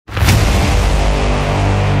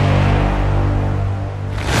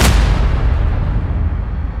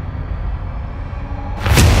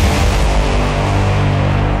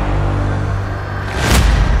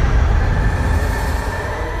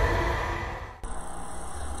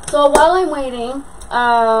So while I'm waiting,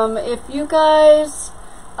 if you guys,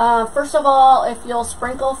 first of all, if you'll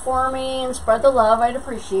sprinkle for me and spread the love, I'd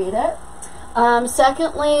appreciate it.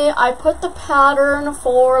 Secondly, I put the pattern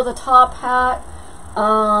for the top hat.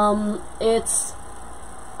 It's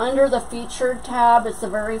under the featured tab. It's the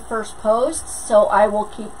very first post, so I will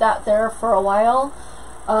keep that there for a while.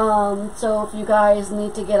 So if you guys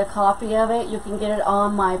need to get a copy of it, you can get it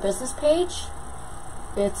on my business page.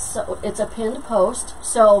 It's a pinned post.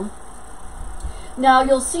 So now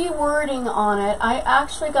you'll see wording on it. I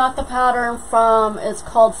actually got the pattern from, it's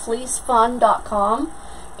called fleecefun.com,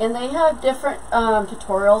 and they have different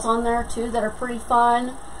tutorials on there too that are pretty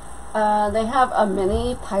fun. They have a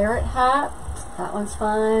mini pirate hat. That one's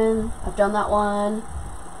fun. I've done that one.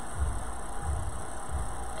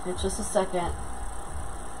 Okay, just a second.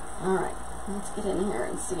 Alright, let's get in here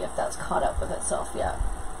and see if that's caught up with itself yet.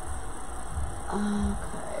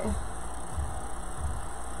 Okay.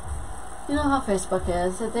 You know how Facebook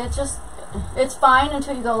is. It's fine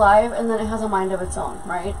until you go live, and then it has a mind of its own,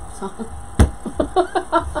 right? So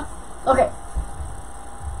okay.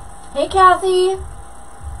 Hey, Kathy.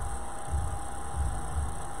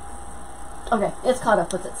 Okay, it's caught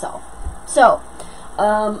up with itself. So,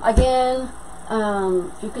 again,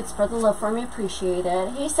 if you could spread the love for me, appreciate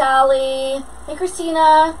it. Hey, Sally. Hey,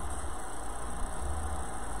 Christina.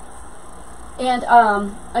 And,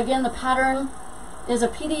 again, the pattern is a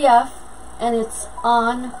PDF, and it's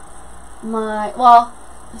on my, well,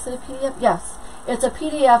 is it a PDF? Yes. It's a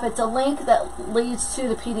PDF. It's a link that leads to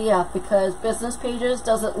the PDF, because Business Pages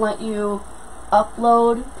doesn't let you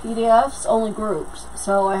upload PDFs, only groups.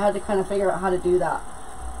 So I had to kind of figure out how to do that.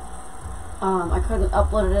 I couldn't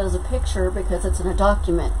upload it as a picture because it's in a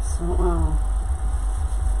document.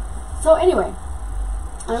 So anyway,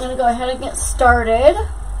 I'm going to go ahead and get started.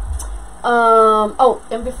 Oh,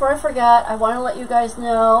 and before I forget, I want to let you guys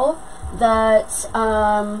know that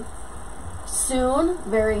soon,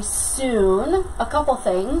 very soon, a couple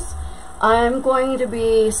things. I'm going to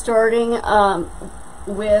be starting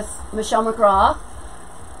with Michelle McGraw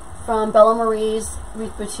from Bella Marie's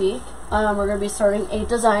Wreath Boutique. We're going to be starting a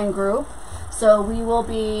design group. So we will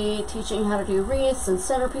be teaching how to do wreaths and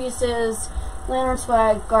centerpieces, lantern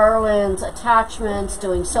swag, garlands, attachments,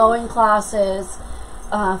 doing sewing classes,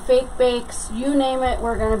 fake bakes, you name it,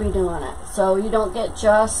 we're going to be doing it. So you don't get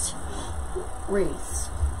just wreaths.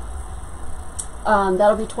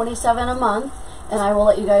 That'll be $27 a month, and I will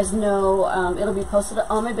let you guys know. It'll be posted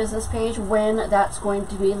on my business page when that's going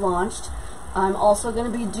to be launched. I'm also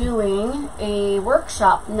going to be doing a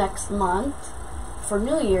workshop next month for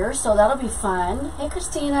New Year, so that'll be fun. Hey,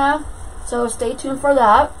 Christina. So stay tuned for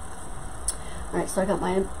that. Alright, so I got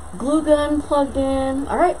my glue gun plugged in.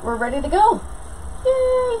 Alright, we're ready to go.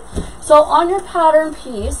 Yay! So on your pattern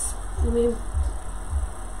piece, let me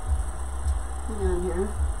hang on here.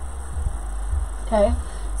 Okay,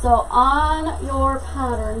 so on your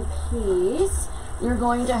pattern piece, you're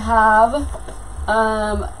going to have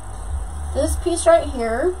this piece right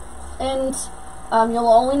here, and you'll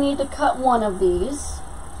only need to cut one of these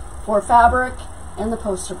for fabric and the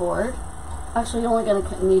poster board. Actually, you're only going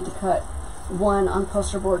to need to cut one on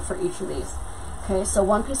poster board for each of these. Okay, so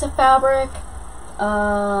one piece of fabric,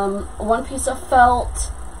 one piece of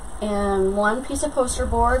felt, and one piece of poster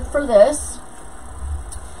board for this.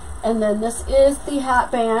 And then this is the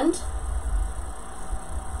hat band.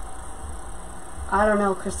 I don't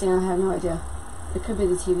know, Christina, I have no idea. It could be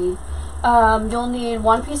the TV. You'll need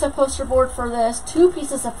one piece of poster board for this, 2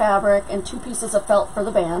 pieces of fabric, and 2 pieces of felt for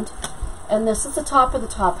the band. And this is the top of the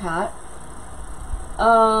top hat.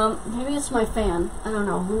 Maybe it's my fan. I don't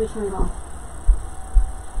know. Let me turn it off.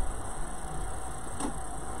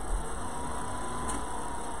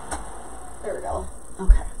 There we go.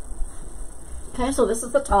 Okay. Okay, so this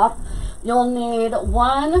is the top. You'll need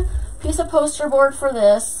 1 piece of poster board for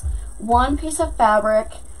this, 1 piece of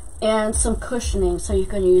fabric, and some cushioning. So you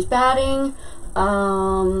can use batting,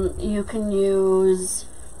 you can use,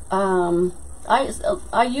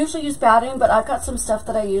 I usually use batting, but I've got some stuff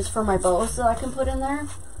that I use for my bows that I can put in there.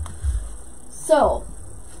 So,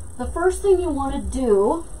 the first thing you want to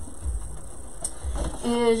do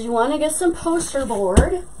is you want to get some poster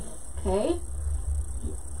board, okay?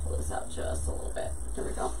 Pull this out just a little bit. There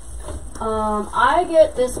we go. I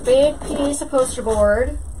get this big piece of poster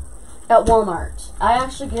board at Walmart. I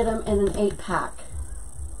actually get them in an 8-pack.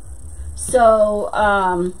 So,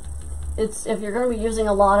 if you're going to be using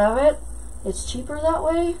a lot of it, it's cheaper that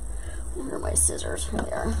way. Where are my scissors? Here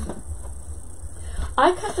they are.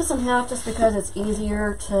 I cut this in half just because it's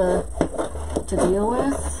easier to deal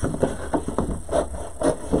with.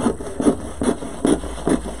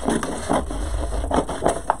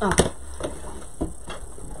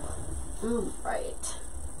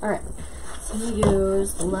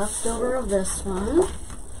 leftover of this one.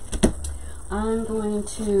 I'm going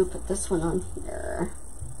to put this one on here.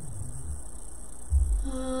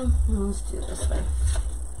 Let's do it this way.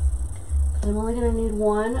 I'm only going to need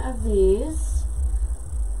one of these.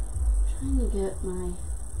 I'm trying to get my,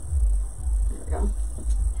 there we go.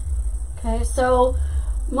 Okay, so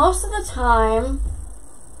most of the time,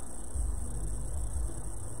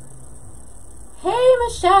 hey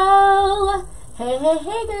Michelle,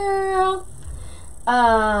 hey girl,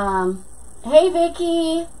 hey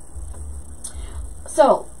Vicky.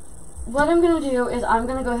 So what I'm going to do is I'm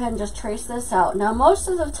going to go ahead and just trace this out. Now most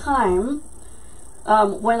of the time,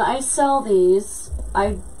 when I sell these,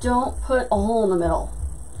 I don't put a hole in the middle.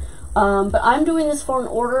 But I'm doing this for an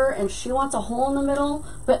order, and she wants a hole in the middle,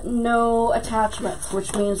 but no attachments,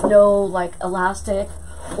 which means no like elastic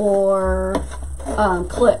or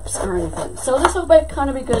clips or anything. So this will kind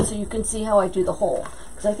of be good so you can see how I do the hole.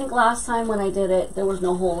 Because I think last time when I did it, there was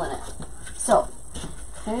no hole in it. So,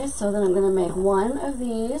 okay, so then I'm going to make one of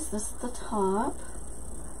these. This is the top.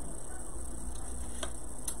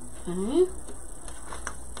 Okay.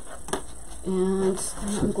 And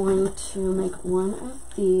then I'm going to make one of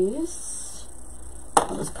these.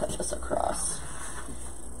 I'll just cut this across.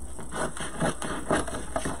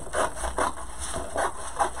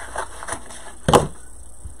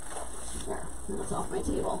 There, that's off my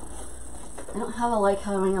table. I don't have like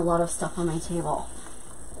having a lot of stuff on my table.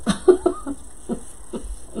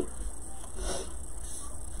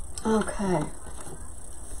 Okay.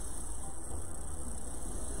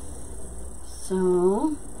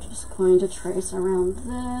 So just going to trace around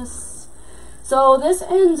this. So this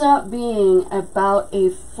ends up being about a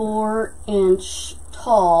 4-inch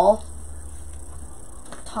tall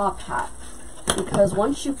top hat, because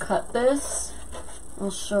once you cut this,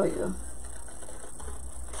 I'll show you.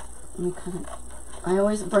 Let me I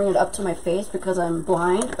always bring it up to my face because I'm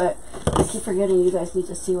blind, but I keep forgetting you guys need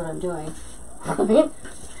to see what I'm doing.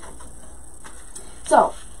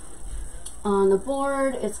 So on the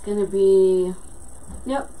board, it's going to be,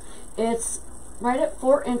 yep, it's right at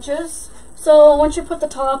 4 inches. So once you put the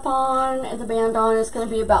top on and the band on, it's going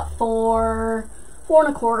to be about 4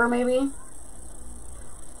 1/4 maybe.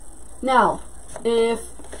 Now, if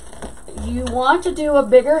you want to do a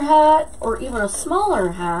bigger hat or even a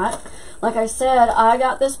smaller hat, like I said, I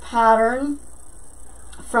got this pattern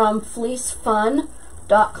from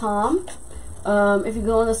fleecefun.com. If you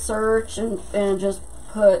go in the search and just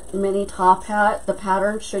put mini top hat, the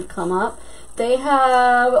pattern should come up. They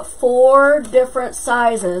have 4 different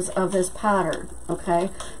sizes of this pattern,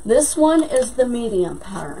 okay? This one is the medium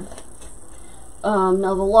pattern.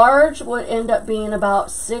 Now the large would end up being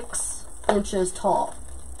about 6 inches tall.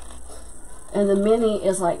 And the mini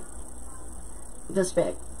is like this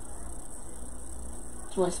big.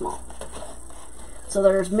 It's really small. So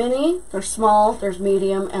there's mini, there's small, there's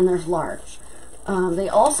medium, and there's large. They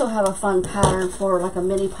also have a fun pattern for like a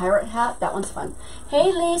mini pirate hat. That one's fun.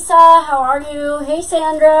 Hey Lisa, how are you? Hey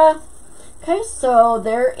Sandra. Okay, so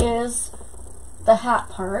there is the hat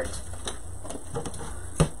part.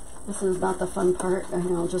 This is not the fun part. I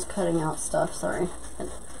know, just cutting out stuff, sorry.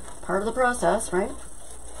 It's part of the process, right?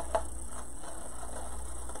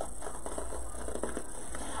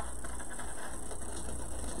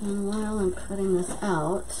 And while I'm cutting this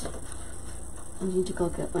out, I need to go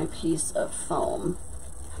get my piece of foam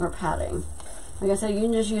or padding. Like I said, you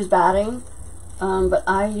can just use batting, but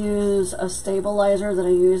I use a stabilizer that I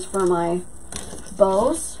use for my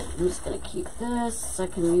bows. I'm just going to keep this. I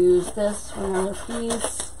can use this for another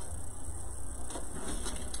piece.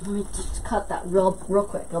 Let me just cut that real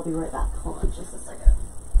quick. I'll be right back. Hold on just a second.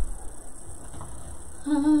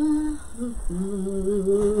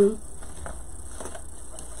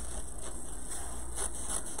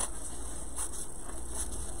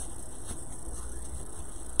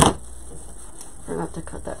 Forgot to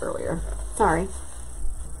cut that earlier. Sorry.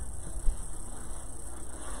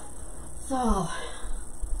 So,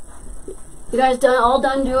 you guys all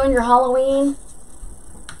done doing your Halloween?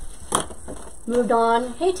 Moved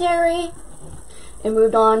on. Hey Terry! And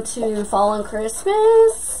moved on to fall and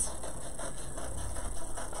Christmas.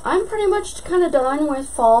 I'm pretty much kind of done with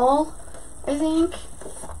fall, I think.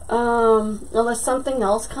 Unless something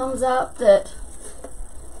else comes up that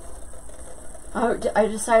I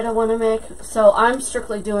decide I want to make. So I'm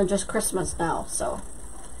strictly doing just Christmas now. So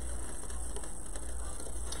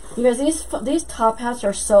you guys, these top hats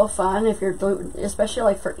are so fun. If you're doing, especially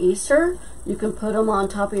like for Easter, you can put them on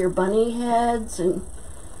top of your bunny heads and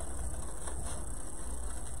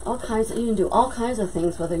all kinds. You can do all kinds of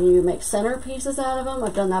things with them. You make centerpieces out of them.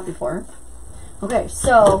 I've done that before. Okay,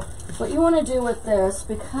 so what you want to do with this,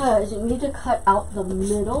 because you need to cut out the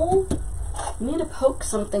middle, you need to poke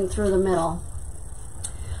something through the middle.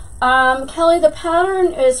 Kelly, the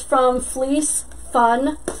pattern is from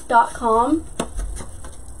fleecefun.com.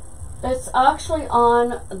 It's actually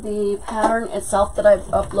on the pattern itself that I've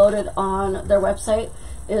uploaded on their website.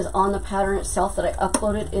 It is on the pattern itself that I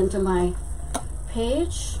uploaded into my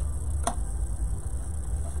page.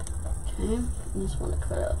 Okay, I just want to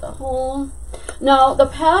cut out the hole. Now the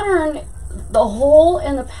pattern, the hole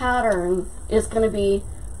in the pattern is going to be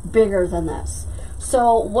bigger than this.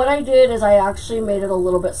 So what I did is I actually made it a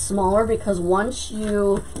little bit smaller, because once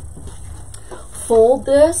you fold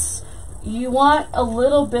this, you want a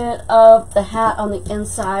little bit of the hat on the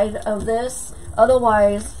inside of this.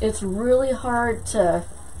 Otherwise, it's really hard to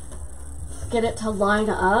get it to line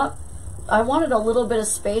up. I wanted a little bit of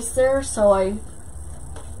space there so I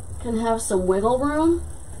can have some wiggle room.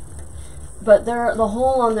 But there, the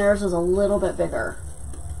hole on theirs is a little bit bigger.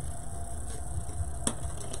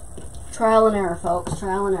 Trial and error, folks.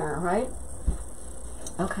 Trial and error, right?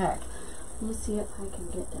 Okay. Let me see if I can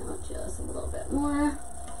get down just a little bit more.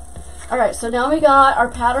 Alright, so now we got our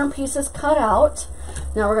pattern pieces cut out.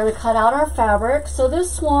 Now we're going to cut out our fabric. So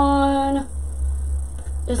this one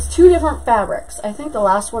is 2 different fabrics. I think the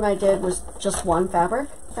last one I did was just 1 fabric,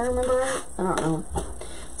 if I remember right. I don't know.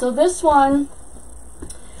 So this one,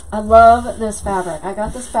 I love this fabric. I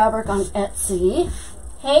got this fabric on Etsy.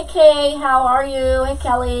 Hey Kay, how are you? Hey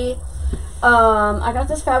Kelly. I got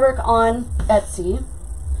this fabric on Etsy.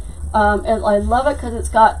 And I love it because it's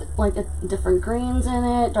got like different greens in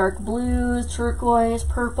it, dark blues, turquoise,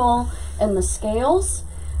 purple, and the scales.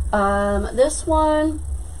 This one,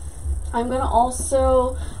 I'm going to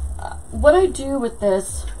also, what I do with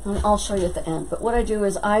this, I'll show you at the end, but what I do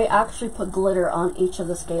is I actually put glitter on each of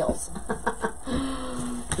the scales.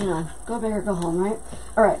 You know, go big or go home, right?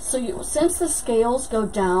 Alright, so since the scales go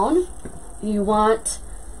down, you want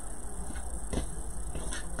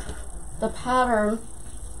the pattern,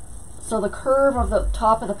 so the curve of the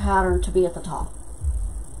top of the pattern to be at the top.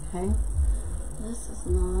 Okay? This is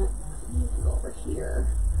not, I need to go over here.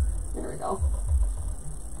 There we go.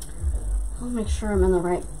 I'll make sure I'm in the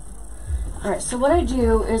right. Alright, so what I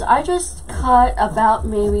do is I just cut about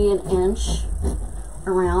maybe 1 inch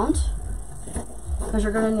around, because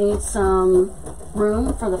you're going to need some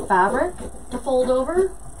room for the fabric to fold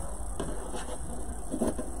over.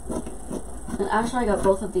 And actually I got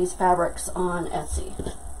both of these fabrics on Etsy.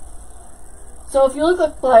 So if you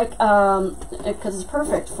look like, because it's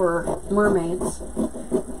perfect for mermaids,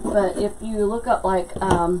 but if you look up like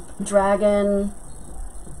dragon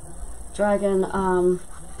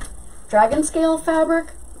scale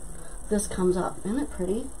fabric, this comes up. Isn't it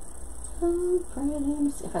pretty? So pretty. Let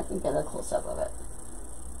me see if I can get a close-up of it.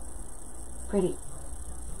 Pretty.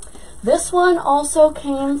 This one also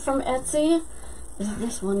came from Etsy. Isn't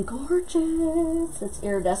this one gorgeous? It's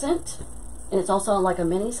iridescent, and it's also like a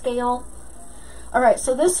mini scale. Alright,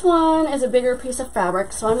 so this one is a bigger piece of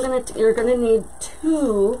fabric, so you're gonna need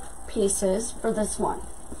 2 pieces for this one.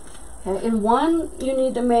 Okay, in one you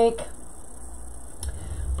need to make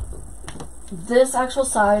this actual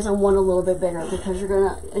size and one a little bit bigger, because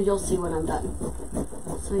you'll see when I'm done.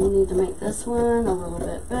 So you need to make this one a little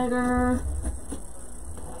bit bigger.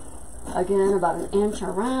 Again, about 1 inch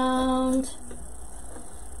around.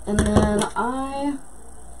 And then I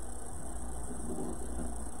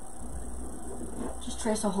just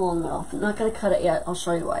trace a hole in the middle. I'm not going to cut it yet. I'll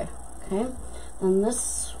show you why. Okay. And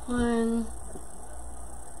this one.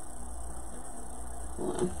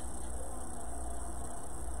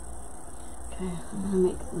 Okay, I'm going to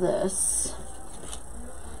make this.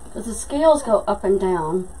 Because the scales go up and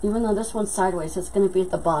down. Even though this one's sideways, it's going to be at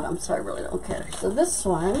the bottom. So I really don't care. So this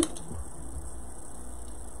one.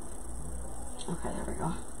 Okay, there we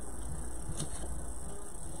go.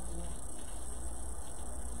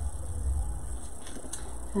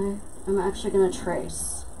 Okay, I'm actually going to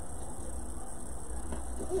trace.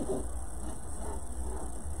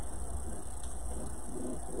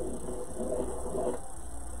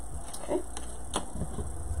 Okay.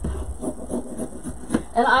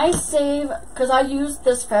 And I save, because I use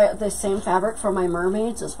this same fabric for my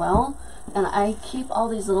mermaids as well, and I keep all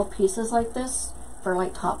these little pieces like this for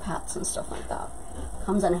like top hats and stuff like that.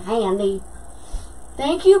 Comes in handy.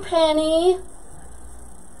 Thank you, Penny.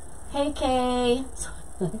 Hey, Kay.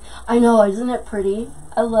 I know, isn't it pretty?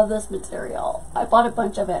 I love this material. I bought a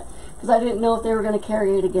bunch of it because I didn't know if they were going to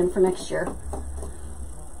carry it again for next year.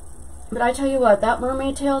 But I tell you what, that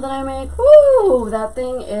mermaid tail that I make, whoo, that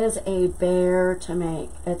thing is a bear to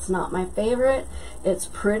make. It's not my favorite. It's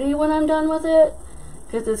pretty when I'm done with it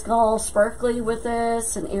because it's all sparkly with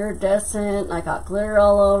this and iridescent, and I got glitter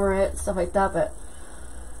all over it, stuff like that, but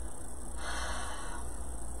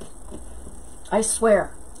I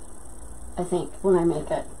swear, I think, when I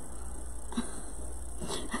make it.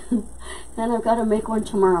 And I've got to make one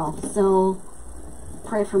tomorrow, so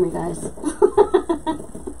pray for me, guys.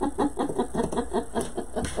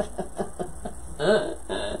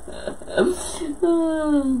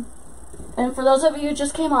 And for those of you who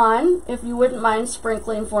just came on, if you wouldn't mind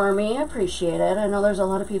sprinkling for me, I appreciate it. I know there's a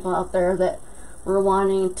lot of people out there that were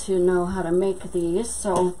wanting to know how to make these.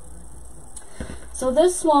 So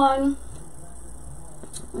this one,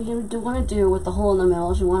 what you want to do with the hole in the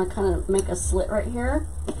middle is you want to kind of make a slit right here,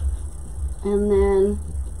 and then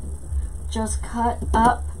just cut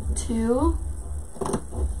up to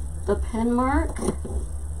the pin mark.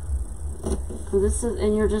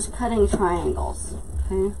 And you're just cutting triangles,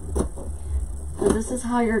 okay? So this is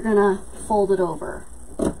how you're gonna fold it over,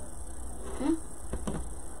 okay?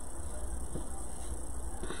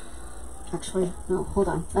 Actually, no, hold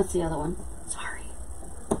on. That's the other one. Sorry.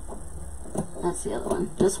 That's the other one.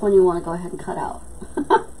 This one you want to go ahead and cut out.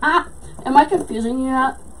 Am I confusing you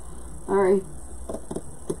yet? Sorry.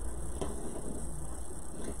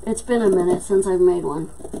 It's been a minute since I've made one.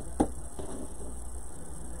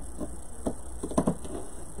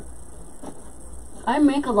 I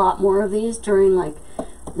make a lot more of these during like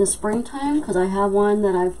the springtime because I have one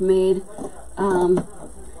that I've made.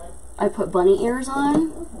 I put bunny ears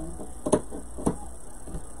on.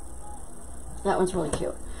 That one's really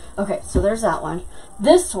cute. Okay, so there's that one.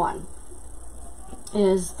 This one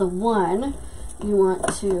is the one you want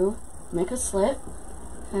to make a slit,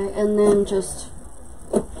 okay, and then just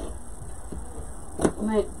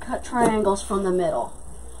cut triangles from the middle.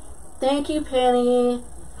 Thank you, Penny.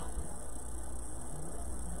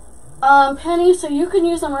 Penny, so you can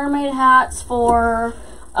use the mermaid hats for,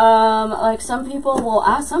 like some people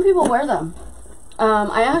wear them.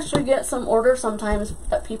 I actually get some orders sometimes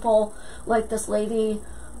that people, like this lady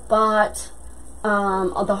bought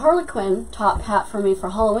the Harlequin top hat for me for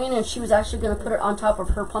Halloween, and she was actually going to put it on top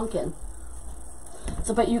of her pumpkin.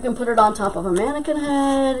 So, but you can put it on top of a mannequin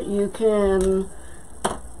head, you can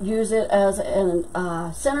use it as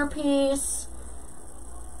a centerpiece.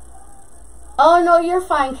 Oh, no, you're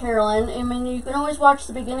fine, Carolyn. I mean, you can always watch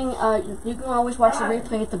the beginning, you can always watch the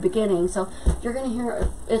replay at the beginning, so you're going to hear,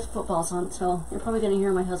 it's football's on, so you're probably going to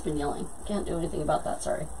hear my husband yelling. Can't do anything about that,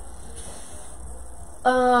 sorry.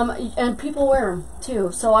 And people wear them,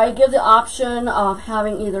 too. So I give the option of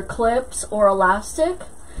having either clips or elastic,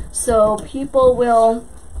 so people will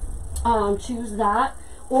choose that,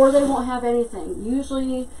 or they won't have anything.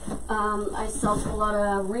 Usually, I sell to a lot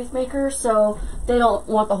of wreath makers, so they don't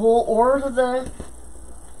want the whole or the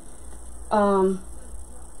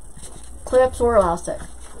clips or elastic.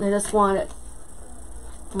 They just want it.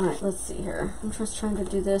 Alright, let's see here. I'm just trying to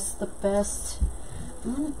do this the best.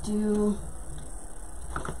 I'm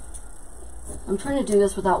trying to do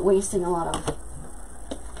this without wasting a lot of.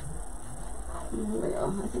 Here we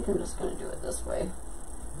go. I think I'm just going to do it this way.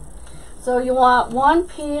 So you want one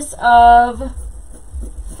piece of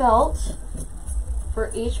felt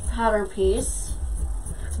for each pattern piece.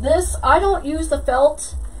 This, I don't use the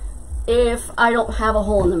felt if I don't have a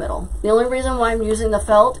hole in the middle. The only reason why I'm using the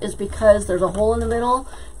felt is because there's a hole in the middle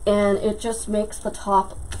and it just makes the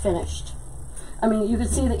top finished. I mean, you can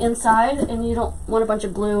see the inside and you don't want a bunch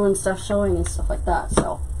of glue and stuff showing and stuff like that.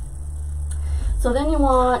 So then you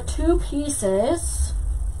want 2 pieces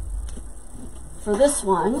for this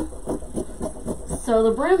one. So the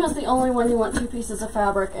brim is the only one you want 2 pieces of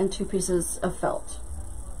fabric and 2 pieces of felt.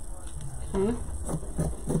 Okay.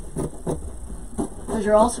 Because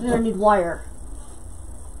you're also going to need wire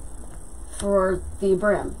for the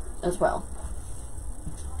brim as well.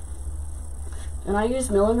 And I use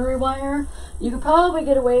millinery wire. You could probably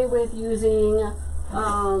get away with using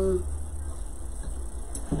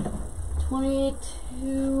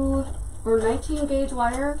 22 or 19 gauge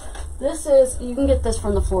wire. This is, you can get this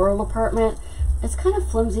from the floral department. It's kind of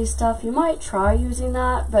flimsy stuff. You might try using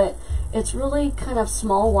that, but it's really kind of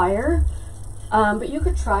small wire. But you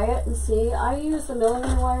could try it and see. I use the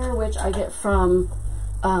millinery wire, which I get from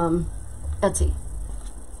Etsy.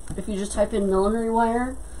 If you just type in millinery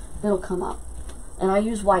wire, it'll come up. And I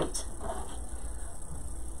use white.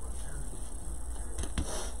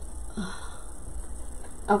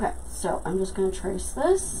 Okay, so I'm just going to trace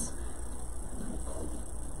this.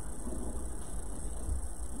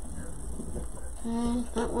 Okay,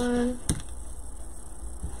 that one.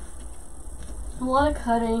 A lot of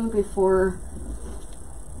cutting before.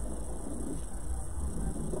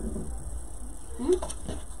 Okay,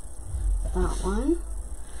 that one.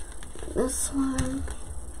 this one.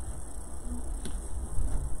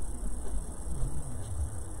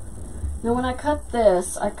 Now when I cut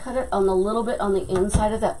this, I cut it on a little bit on the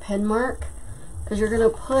inside of that pen mark, because you're going to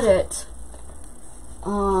put it,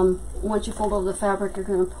 once you fold over the fabric, you're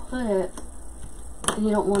going to put it, and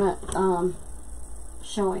you don't want it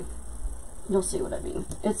showing. You'll see what I mean.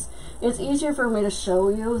 It's easier for me to show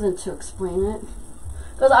you than to explain it,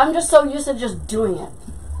 because I'm just so used to just doing it.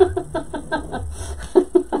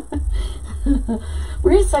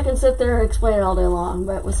 Reese, I can sit there and explain it all day long,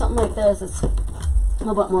 but with something like this, it's a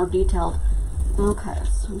little bit more detailed. Okay,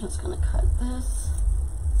 so I'm just going to cut this.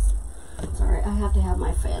 Sorry, I have to have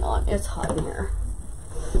my fan on. It's hot in here.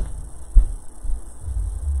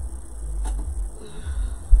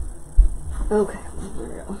 Okay, there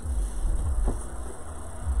we go.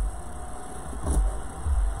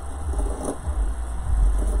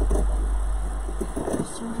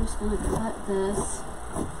 So we're just going to cut this.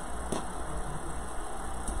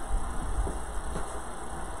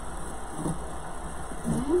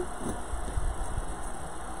 Okay.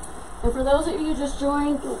 And for those of you who just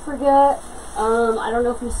joined, don't forget, I don't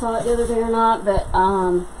know if you saw it the other day or not, but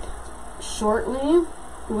shortly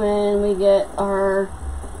when we get our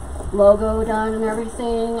logo done and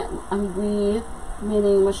everything, we,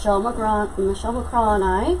 meaning Michelle McGraw and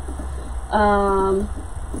I,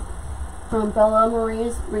 from Bella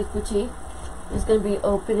Marie's Wreath Boutique, is going to be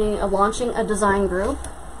launching a design group,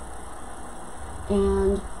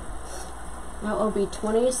 and that will be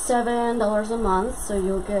 $27 a month, so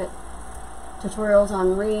you'll get tutorials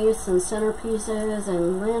on wreaths and centerpieces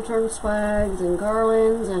and lantern swags and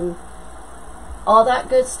garlands and all that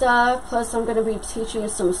good stuff. Plus I'm going to be teaching you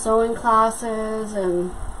some sewing classes,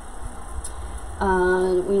 and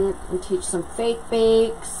we teach some fake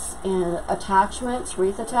bakes and attachments,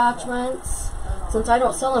 wreath attachments. Since I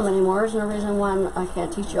don't sell them anymore, there's no reason why I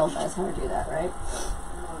can't teach you all guys how to do that, right?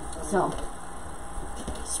 So,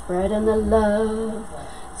 spreading the love,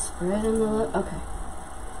 spreading the love. Okay.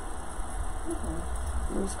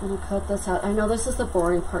 I'm just going to cut this out. I know this is the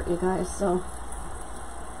boring part, you guys, so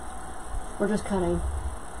we're just cutting.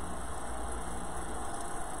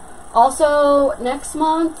 Also, next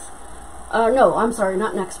month, no, I'm sorry,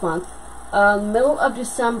 not next month. Middle of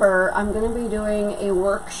December, I'm going to be doing a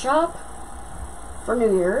workshop for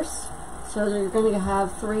New Year's. So you're going to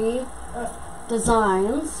have 3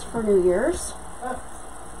 designs for New Year's.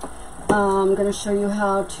 I'm going to show you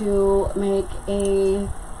how to make a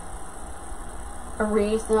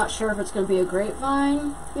wreath. I'm not sure if it's going to be a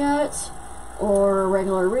grapevine yet or a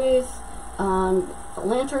regular wreath,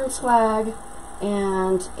 lantern swag,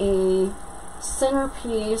 and a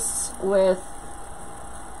centerpiece with,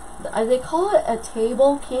 they call it a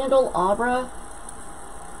table candelabra,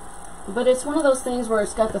 but it's one of those things where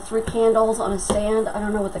it's got the 3 candles on a stand. I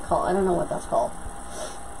don't know what they call it. I don't know what that's called.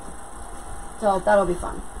 So that'll be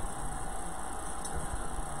fun.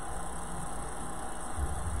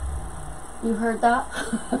 You heard that?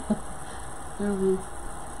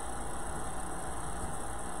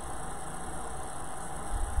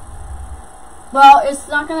 Well, it's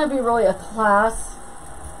not going to be really a class.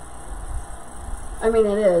 I mean,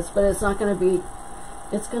 it is, but it's not going to be,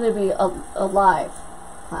 it's going to be a live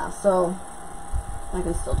class, so I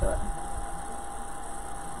can still do it.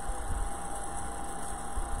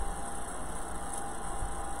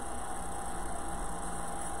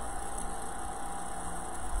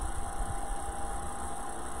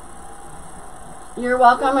 You're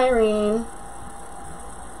welcome, Irene.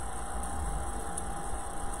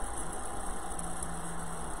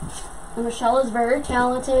 And Michelle is very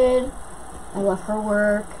talented. I love her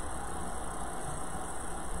work.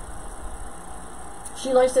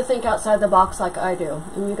 She likes to think outside the box like I do,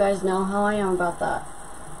 and you guys know how I am about that.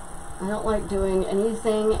 I don't like doing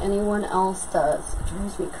anything anyone else does. It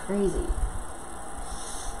drives me crazy.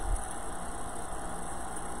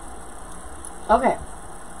 Okay.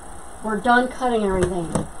 We're done cutting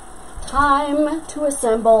everything. Time to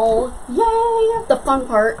assemble. Yay! The fun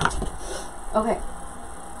part. Okay.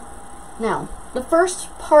 Now, the first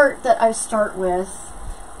part that I start with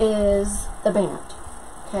is the band.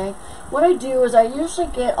 Okay? What I do is I usually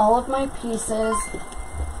get all of my pieces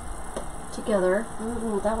together. I don't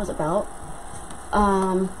know what that was about.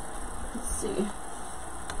 Let's see.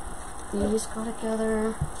 These go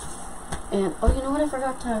together. And, oh, you know what I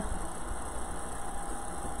forgot to...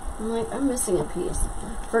 I'm missing a piece.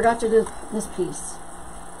 Forgot to do this piece.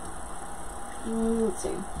 Let's see.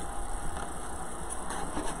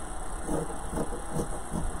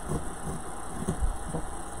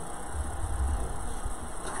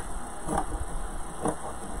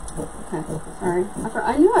 Okay, sorry.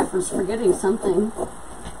 I knew I was forgetting something.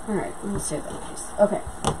 Alright, I'm going to save that piece. Okay.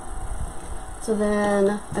 So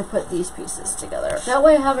then I put these pieces together. That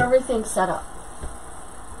way I have everything set up.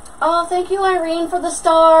 Oh, thank you, Irene, for the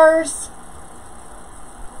stars.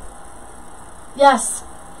 Yes,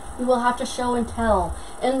 you will have to show and tell.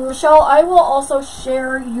 And Michelle, I will also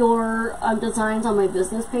share your designs on my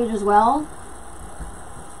business page as well.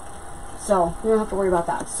 So you don't have to worry about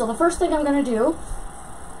that. So the first thing I'm going to do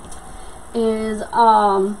is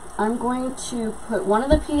I'm going to put one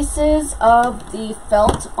of the pieces of the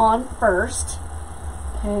felt on first.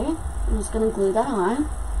 Okay, I'm just going to glue that on.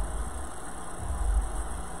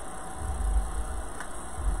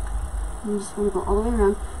 I'm just going to go all the way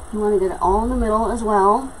around. You want to get it all in the middle as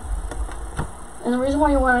well. And the reason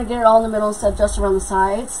why you want to get it all in the middle instead of just around the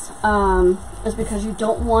sides is because you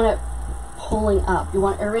don't want it pulling up. You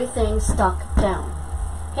want everything stuck down.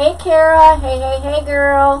 Hey, Kara. Hey, hey, hey,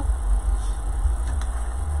 girl.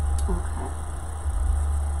 Okay.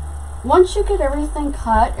 Once you get everything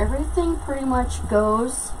cut, everything pretty much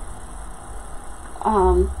goes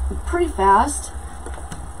pretty fast.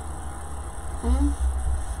 Okay.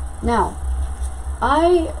 Now,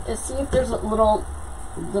 I see if there's a little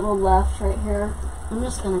left right here. I'm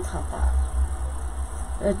just going to cut that.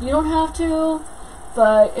 You don't have to,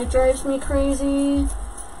 but it drives me crazy,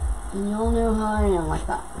 and you'll know how I am like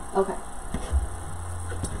that. Okay.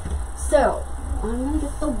 So, I'm going to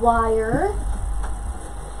get the wire.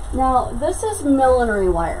 Now, this is millinery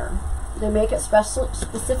wire. They make it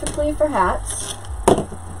specifically for hats.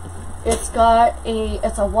 It's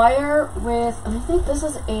a wire with, I think this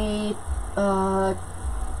is a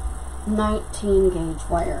 19 gauge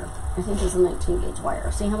wire. I think it's a 19 gauge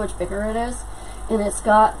wire. See how much bigger it is? And it's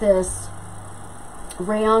got this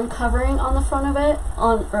rayon covering on the front of it,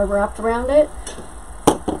 or wrapped around it.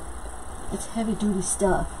 It's heavy duty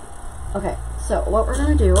stuff. Okay, so what we're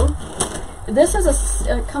going to do, this is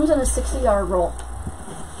it comes in a 60-yard roll.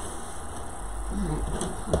 Alright,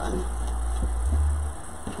 hold on.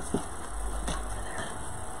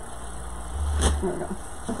 There we go.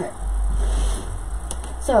 Okay.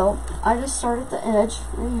 So, I just start at the edge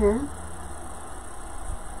right here.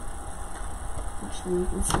 Actually, you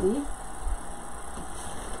can see.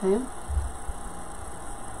 Okay.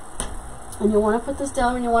 And you want to put this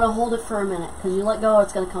down and you want to hold it for a minute, because you let go,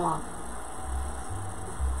 it's going to come off.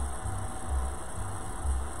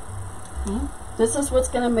 Okay. This is what's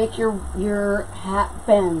going to make your hat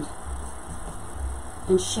bend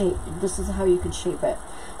and shape. This is how you can shape it.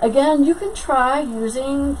 Again, you can try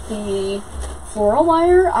using the floral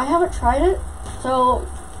wire. I haven't tried it. So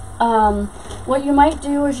what you might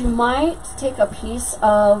do is you might take a piece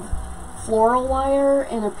of floral wire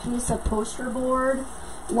and a piece of poster board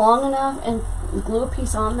long enough and glue a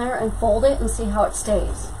piece on there and fold it and see how it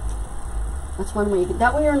stays. That's one way.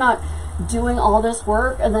 That way you're not doing all this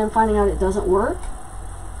work and then finding out it doesn't work.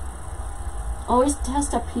 Always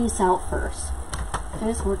test a piece out first.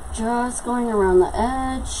 Okay, so we're just going around the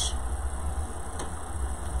edge.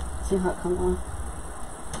 See how it comes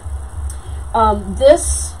on.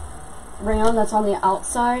 This rayon that's on the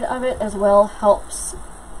outside of it as well helps,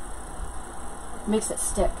 makes it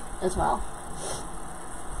stick as well.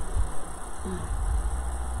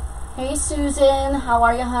 Hey Susan, how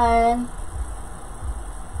are you, hon?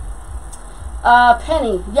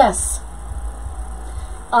 Penny, yes.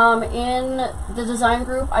 In the design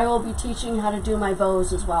group, I will be teaching how to do my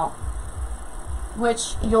bows as well,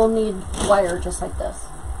 which you'll need wire just like this.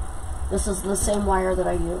 This is the same wire that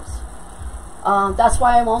I use. That's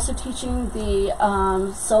why I'm also teaching the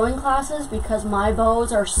sewing classes, because my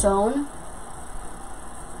bows are sewn,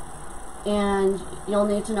 and you'll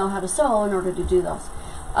need to know how to sew in order to do those.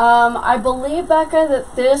 I believe, Becca,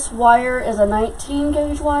 that this wire is a 19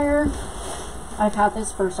 gauge wire. I've had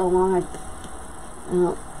this for so long, I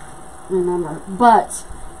don't remember. But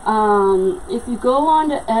if you go on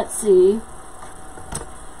to Etsy,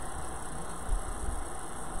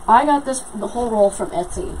 I got this, the whole roll from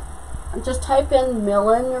Etsy. Just type in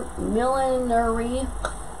millinery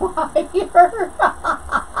wire.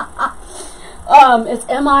 It's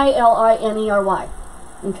M-I-L-I-N-E-R-Y.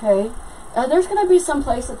 Okay. There's going to be some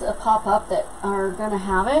places that pop up that are going to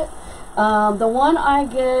have it. The one I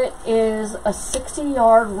get is a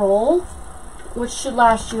 60-yard roll, which should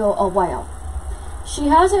last you a while. She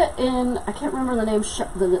has it in, I can't remember the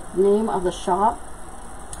name of the shop,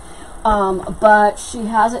 but she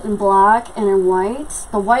has it in black and in white.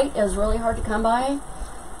 The white is really hard to come by.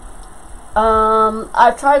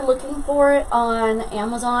 I've tried looking for it on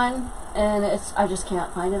Amazon, and I just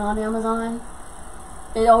can't find it on Amazon.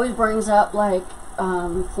 It always brings up like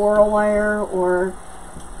floral wire or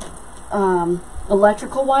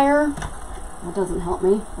electrical wire, That doesn't help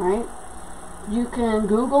me, right? You can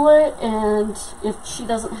Google it, and if she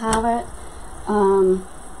doesn't have it, I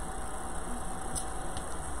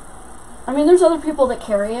mean, there's other people that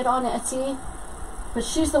carry it on Etsy, but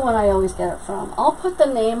she's the one I always get it from. I'll put the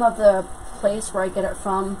name of the place where I get it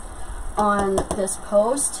from on this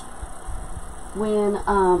post when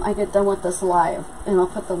I get done with this live, and I'll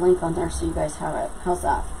put the link on there so you guys have it. How's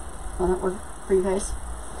that? Will that work for you guys?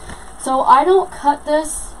 So I don't cut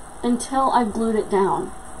this until I've glued it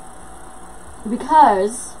down,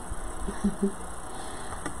 because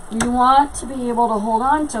you want to be able to hold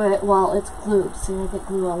on to it while it's glued. See, I get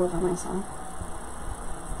glue all over myself.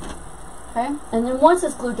 Okay, and then once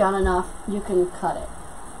it's glued down enough, you can cut it.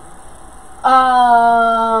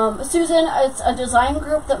 Susan, it's a design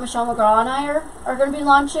group that Michelle McGraw and I are going to be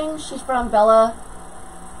launching. She's from Bella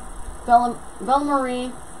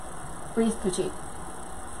Marie Breathe Pucci.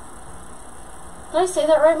 Did I say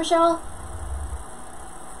that right, Michelle?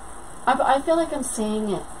 I feel like I'm saying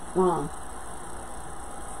it wrong.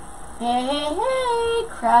 Hey, hey, hey!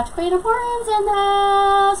 Craft Queen of Horns in the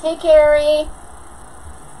house! Hey, Carrie!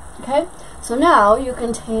 Okay, so now you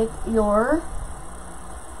can take your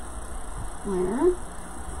wire.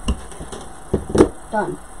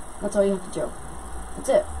 Done. That's all you have to do. That's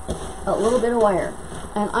it. A little bit of wire.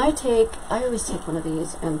 And I always take one of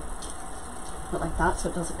these and put it like that so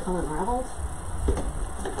it doesn't come unraveled. Stick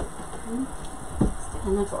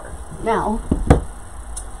in the drawer. Now,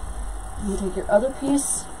 you take your other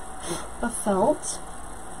piece of felt.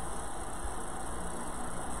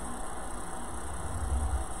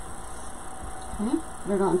 Okay,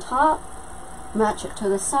 put it on top. Match it to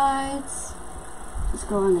the sides. Just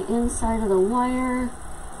go on the inside of the wire.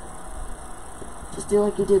 Just do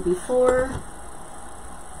like you did before.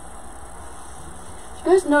 Did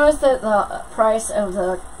you guys notice that the price of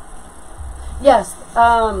the... Yes,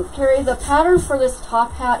 Carrie, the pattern for this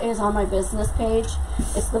top hat is on my business page.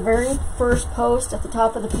 It's the very first post at the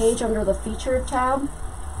top of the page under the featured tab.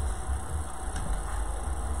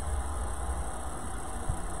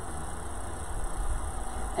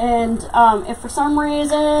 And if for some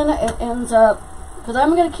reason it ends up, because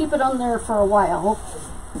I'm going to keep it on there for a while.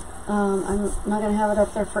 I'm not going to have it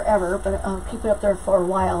up there forever, but I'll keep it up there for a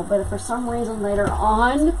while. But if for some reason later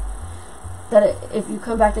on, that if you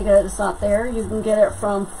come back to get it, it's not there, you can get it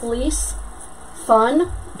from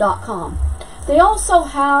fleecefun.com. They also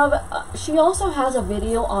have, she also has a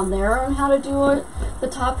video on there on how to do it, the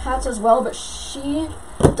top hats as well, but she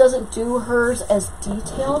doesn't do hers as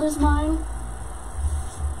detailed as mine.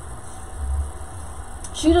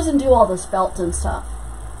 She doesn't do all the felt and stuff.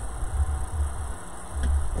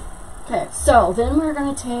 Okay, so then we're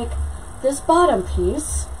going to take this bottom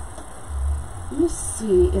piece. Let me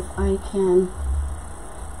see if I can...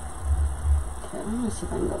 Okay, let me see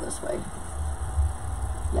if I can go this way.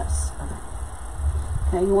 Yes, okay.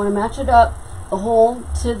 Okay, you want to match it up, the hole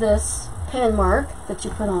to this pin mark that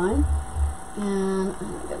you put on. And I'm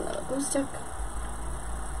going to get another glue stick.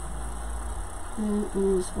 And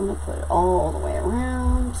I just want to put it all the way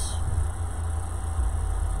around.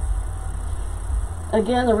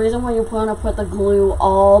 Again, the reason why you want to put the glue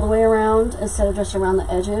all the way around instead of just around the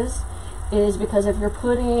edges is because if you're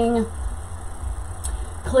putting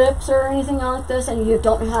clips or anything like this and you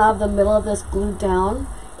don't have the middle of this glued down,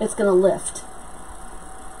 it's going to lift.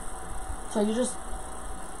 So you just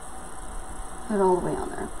put it all the way on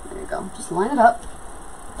there. There you go. Just line it up.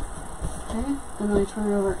 Okay, and then I turn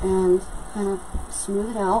it over and kind of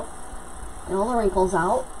smooth it out. Get all the wrinkles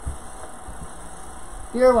out.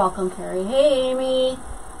 You're welcome, Carrie. Hey, Amy.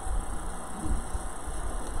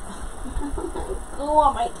 Glue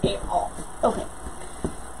on my table. Okay.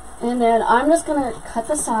 And then I'm just going to cut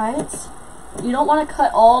the sides. You don't want to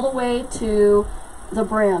cut all the way to the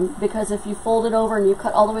brim, because if you fold it over and you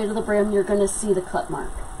cut all the way to the brim, you're going to see the cut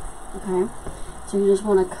mark. Okay? So you just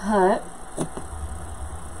want to cut.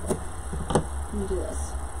 Let me do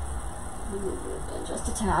this. Let me do it just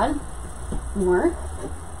a tad more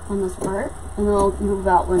on this part, and then I'll move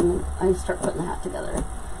out when I start putting the hat together.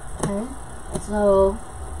 Okay? So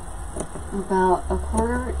about a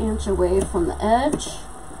 1/4 inch away from the edge.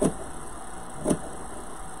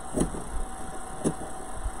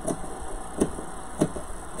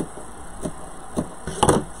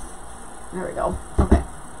 There we go. Okay.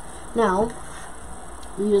 Now,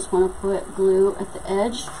 you just want to put glue at the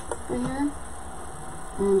edge right here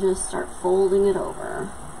and just start folding it over.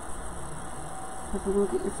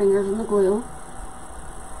 Don't get your fingers in the glue,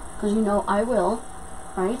 because you know I will,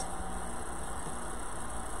 right?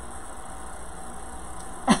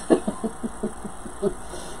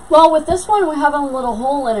 Well, with this one, we have a little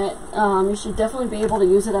hole in it. You should definitely be able to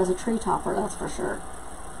use it as a tree topper, that's for sure.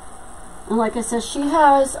 And like I said, she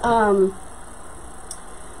has, I've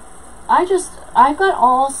got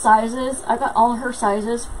all sizes. I got all her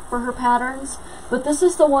sizes for her patterns, but this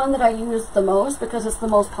is the one that I use the most because it's the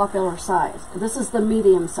most popular size. This is the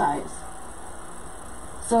medium size.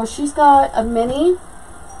 So she's got a mini,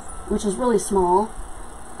 which is really small,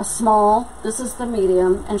 a small, this is the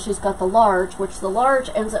medium, and she's got the large, which the large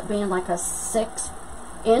ends up being like a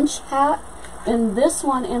 6-inch hat, and this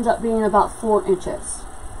one ends up being about 4 inches.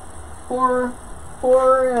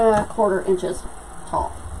 4.25 inches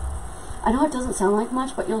tall. I know it doesn't sound like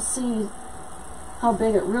much, but you'll see how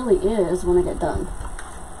big it really is when I get done.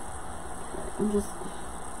 Okay, I'm just...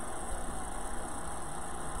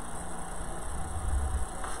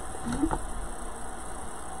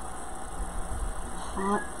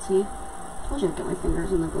 Hot. See? I told you I'd get my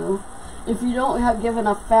fingers in the glue. If you don't give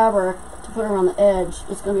enough fabric to put around the edge,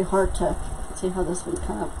 it's going to be hard to... See how this one's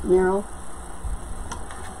kind of narrow?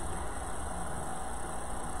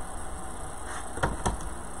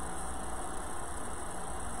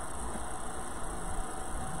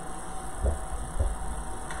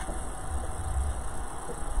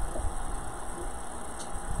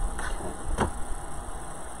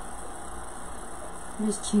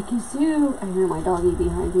 Miss Cheeky Sue. I hear my doggy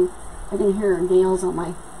behind me. I can hear her nails on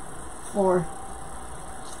my floor.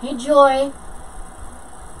 Hey, Joy.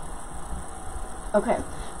 Okay,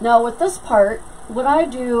 now with this part, what I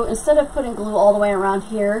do, instead of putting glue all the way around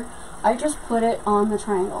here, I just put it on the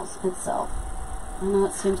triangles itself. I know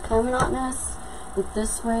it seems kind of monotonous, but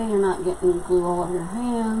this way you're not getting glue all over your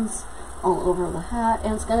hands, all over the hat,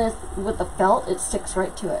 and it's gonna, with the felt, it sticks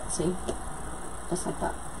right to it, see? Just like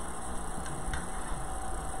that.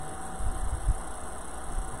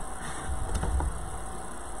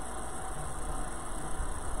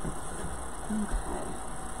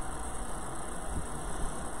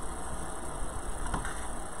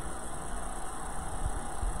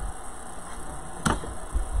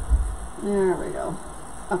 There we go.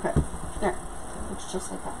 Okay, there. Looks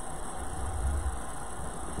just like that.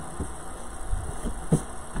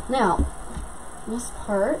 Now, this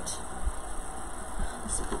part,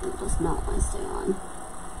 this one does not want to stay on.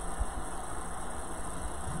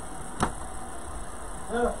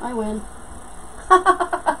 I win.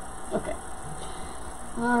 Okay.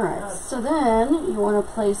 Alright, so then you want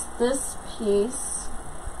to place this piece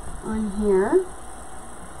on here.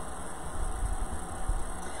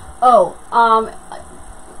 Oh,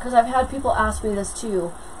 because I've had people ask me this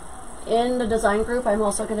too. In the design group, I'm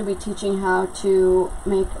also going to be teaching how to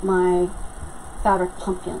make my fabric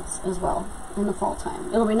pumpkins as well in the fall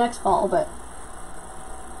time. It'll be next fall, but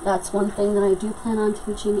that's one thing that I do plan on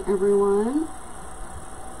teaching everyone,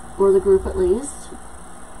 or the group at least.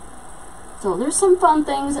 So there's some fun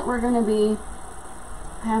things that we're going to be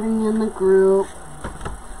having in the group.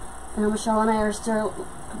 And Michelle and I are still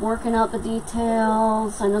working out the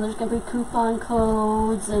details. I know there's going to be coupon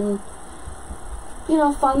codes and, you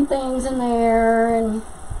know, fun things in there, and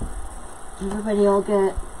everybody will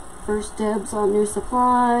get first dibs on new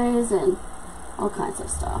supplies and all kinds of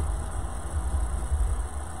stuff.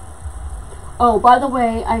 Oh, by the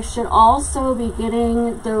way, I should also be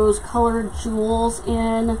getting those colored jewels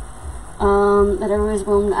in that everybody's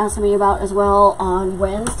been asking me about as well on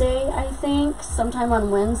Wednesday, I think. Sometime on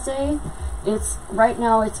Wednesday. It's right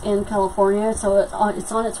now it's in California, so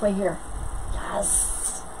it's on its way here.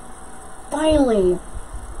 Yes! Finally!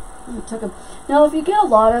 It took a... Now, if you get a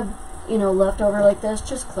lot of, you know, leftover like this,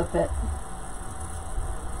 just clip it.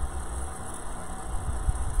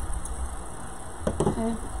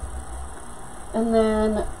 Okay. And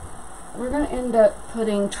then we're going to end up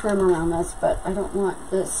putting trim around this, but I don't want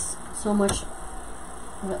this so much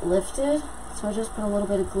of it lifted, so I just put a little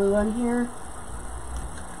bit of glue on here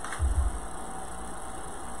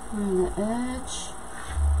around the edge.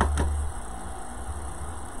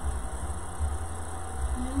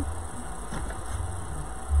 Okay.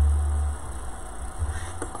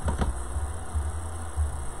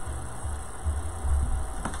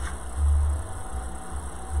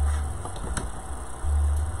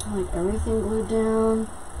 I like everything glued down.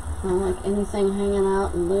 I don't like anything hanging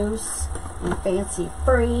out and loose and fancy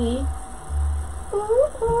free. Ooh,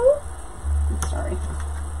 ooh. I'm sorry.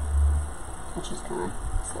 That just kind of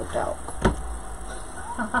slipped out.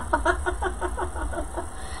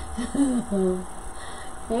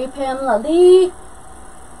 Hey, Pamela Lee.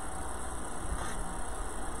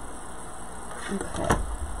 Okay.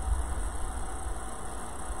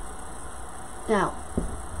 Now,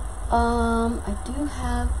 I do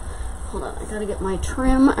have, hold on, I gotta get my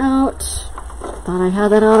trim out. thought I had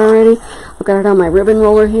that out already. I've got it on my ribbon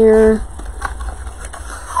roller here.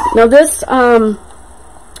 Now this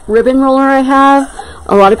ribbon roller I have,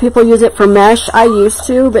 a lot of people use it for mesh. I used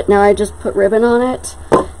to, but now I just put ribbon on it.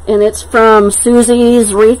 And it's from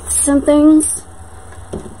Susie's Wreaths and Things.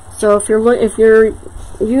 So if you're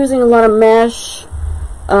using a lot of mesh,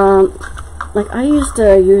 like I used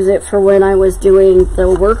to use it for when I was doing the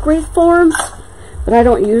work wreath forms, but I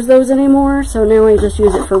don't use those anymore, so now I just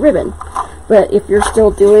use it for ribbon. But if you're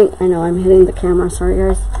still doing, I know I'm hitting the camera, sorry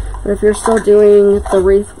guys, but if you're still doing the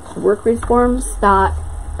work wreath forms, that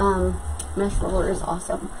mesh roller is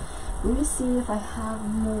awesome. Let me see if I have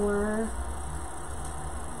more.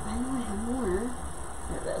 I know I have more.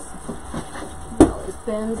 There it is. All these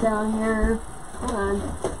bins down here. Hold on.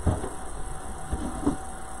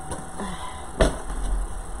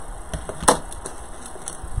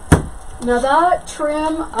 Now that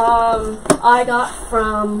trim I got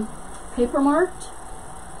from Papermart.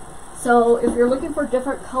 So if you're looking for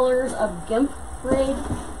different colors of gimp braid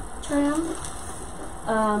trim,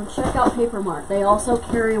 check out Papermart. They also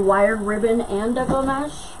carry wired ribbon and double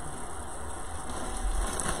mesh.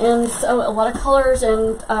 And so a lot of colors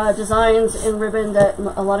and designs in ribbon that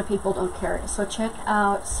a lot of people don't carry. So check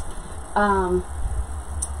out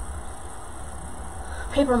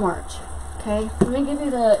Papermart. Okay, let me give you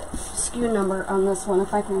the SKU number on this one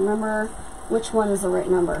if I can remember which one is the right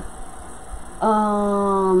number.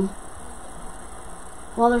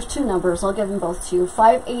 Well, there's two numbers. I'll give them both to you.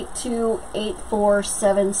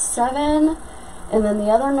 5828477, and then the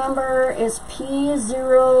other number is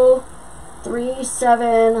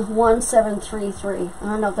P0371733. I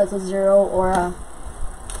don't know if that's a 0 or a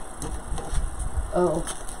O.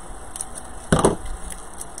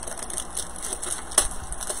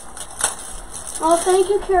 Oh, thank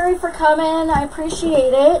you, Carrie, for coming. I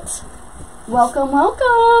appreciate it. Welcome,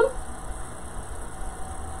 welcome.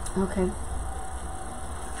 Okay.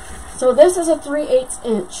 So this is a 3/8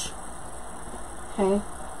 inch. Okay.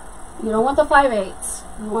 You don't want the 5/8.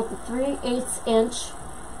 You want the 3/8 inch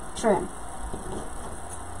trim.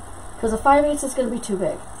 Because the 5/8 is going to be too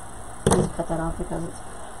big. I'll just cut that off because it's...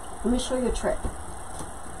 Let me show you a trick.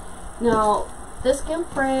 Now, this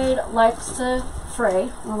gimp braid likes to fray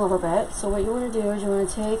a little bit, so what you want to do is you want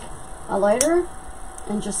to take a lighter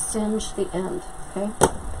and just singe the end, okay?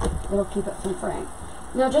 It'll keep it from fraying.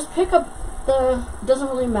 Now just pick up the, doesn't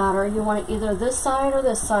really matter, you want it either this side or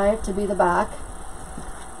this side to be the back.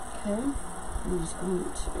 Okay, I'm just going to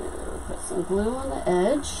put some glue on the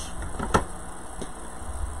edge.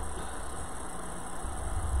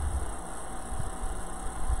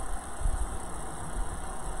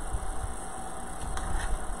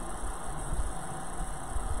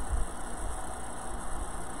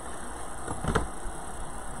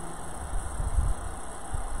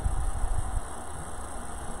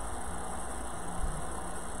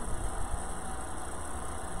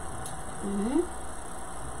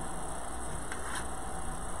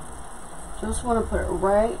 Just want to put it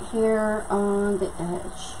right here on the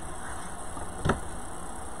edge.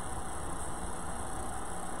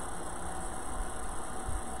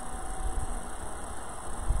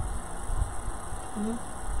 Okay.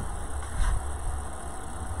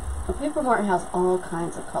 The Papermart has all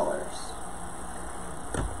kinds of colors.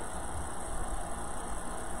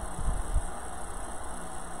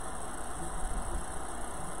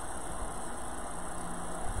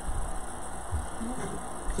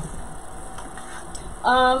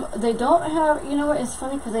 They don't have, you know what, it's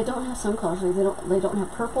funny because they don't have some colors. They don't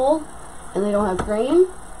have purple and they don't have green.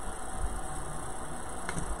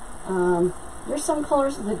 There's some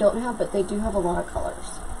colors that they don't have, but they do have a lot of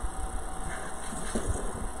colors.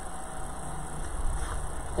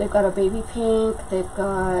 They've got a baby pink, they've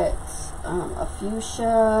got a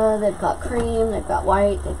fuchsia, they've got cream, they've got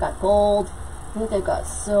white, they've got gold, I think they've got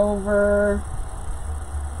silver,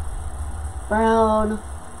 brown.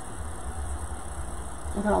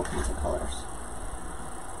 They've got all kinds of colors.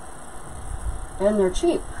 And they're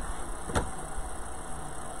cheap.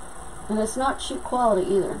 And it's not cheap quality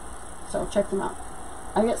either. So check them out.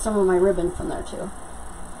 I get some of my ribbon from there too.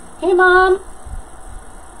 Hey Mom!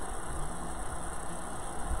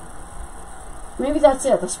 Maybe that's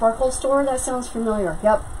it. The Sparkle Store? That sounds familiar.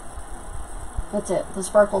 Yep. That's it. The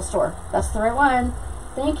Sparkle Store. That's the right one.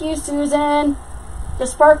 Thank you, Susan. The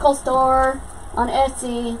Sparkle Store. On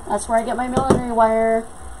Etsy. That's where I get my millinery wire.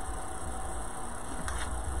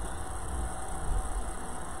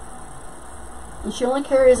 And she only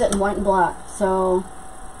carries it in white and black. So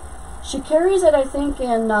she carries it, I think,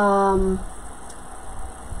 in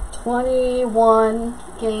 21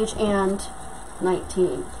 gauge and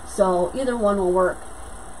 19. So either one will work.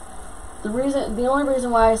 the only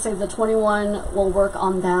reason why I say the 21 will work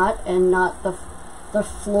on that and not the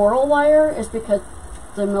floral wire is because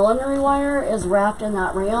the millinery wire is wrapped in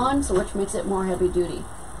that rayon, so which makes it more heavy duty.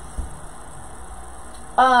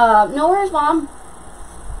 No worries, Mom.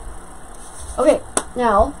 Okay,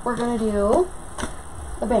 now we're gonna do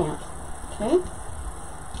the band. Okay,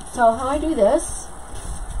 so how I do this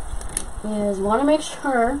is want to make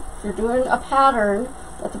sure if you're doing a pattern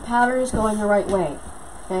that the pattern is going the right way.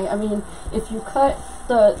 Okay, I mean, if you cut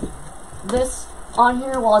this on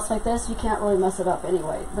here while it's like this, you can't really mess it up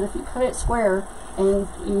anyway. But if you cut it square and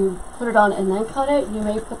you put it on and then cut it, you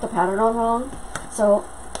may put the pattern on wrong. So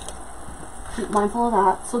keep mindful of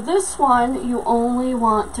that. So this one, you only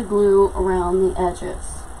want to glue around the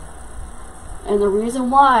edges. And the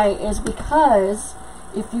reason why is because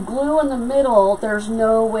if you glue in the middle, there's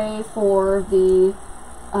no way for the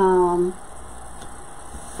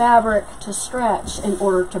fabric to stretch in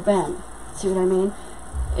order to bend. See what I mean?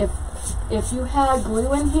 If you had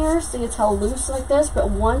glue in here, see it's how loose like this, but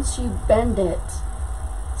once you bend it,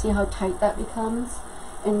 see how tight that becomes?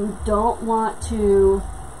 And you don't want to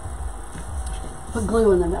put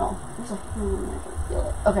glue in the middle. There's a hand, I can feel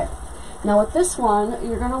it. Okay, now with this one,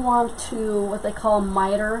 you're going to want to, what they call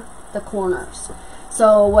miter the corners.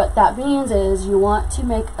 So what that means is you want to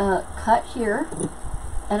make a cut here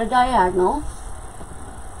at a diagonal,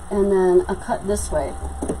 and then a cut this way,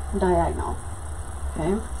 diagonal.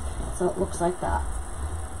 Okay, so it looks like that.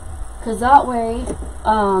 Because that way,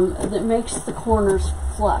 it makes the corners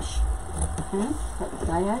flush. Okay, cut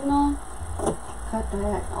diagonal, cut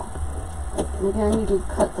diagonal. And again, you do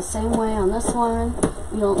cut the same way on this one.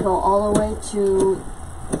 You don't go all the way to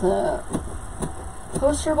the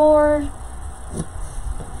poster board.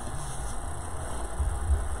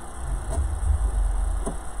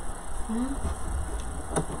 Okay.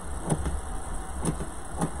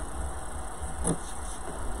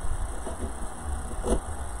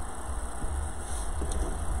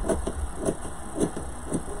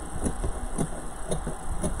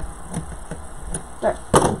 There.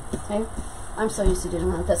 Okay. I'm so used to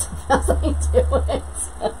doing that. That's how fast I do it.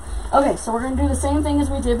 Okay, so we're going to do the same thing as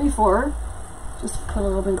we did before. Just put a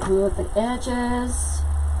little bit of glue at the edges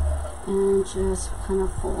and just kind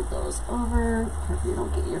of fold those over. Hope you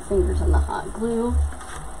don't get your fingers in the hot glue.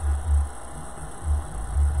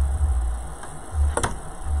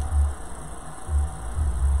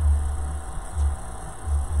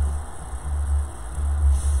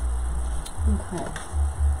 Okay,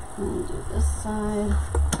 and do this side.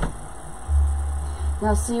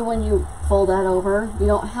 Now see, when you fold that over, you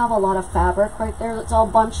don't have a lot of fabric right there that's all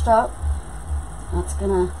bunched up.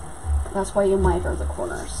 That's why you miter the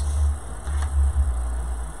corners.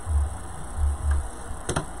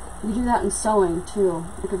 You do that in sewing too.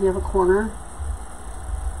 Like if you have a corner,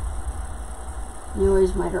 you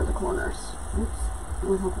always miter the corners. Oops, it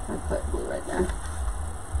would help if I put glue right there.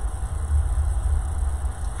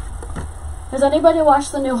 Has anybody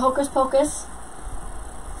watched the new Hocus Pocus?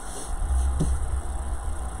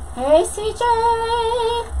 Hey, CJ!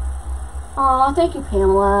 Aw, thank you,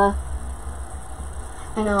 Pamela.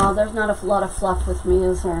 I know, there's not a lot of fluff with me,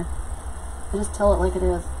 is there? I just tell it like it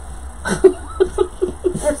is.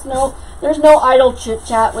 there's no idle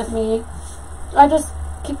chit-chat with me. I just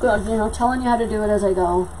keep going, you know, telling you how to do it as I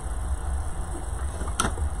go.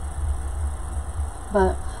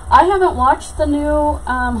 But I haven't watched the new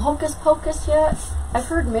Hocus Pocus yet. I've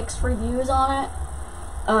heard mixed reviews on it.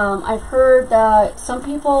 I've heard that some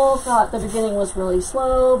people thought the beginning was really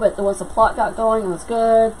slow, but once the plot got going, it was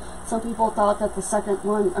good. Some people thought that the second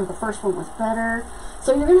one, or the first one, was better.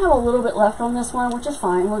 So you're going to have a little bit left on this one, which is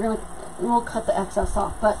fine. We'll cut the excess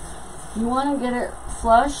off, but you want to get it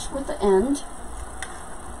flush with the end.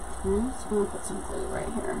 Okay, so I'm going to put some glue right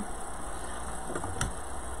here.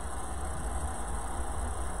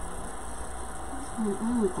 I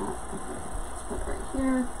want that. Okay, let's put it right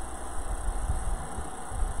here.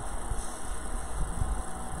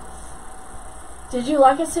 Did you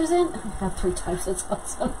like it, Susan? I have 3 times. It's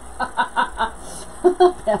awesome.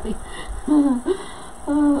 Patty.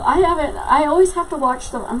 I haven't. I always have to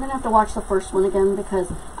watch I'm gonna have to watch the first one again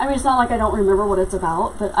because I mean it's not like I don't remember what it's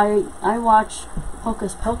about, but I watch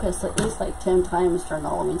Hocus Pocus at least like 10 times during the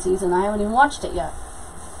Halloween season. I haven't even watched it yet.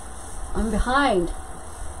 I'm behind.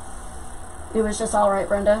 It was just alright,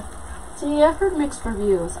 Brenda. See, I've heard mixed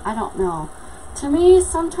reviews. I don't know. To me,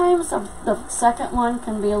 sometimes the second one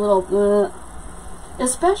can be a little bleh.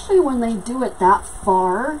 Especially when they do it that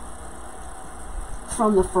far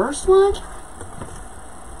from the first one.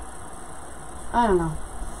 I don't know.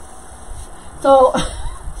 So,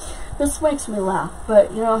 this makes me laugh,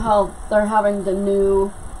 but you know how they're having the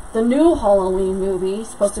new the new Halloween movie,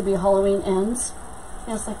 supposed to be Halloween Ends.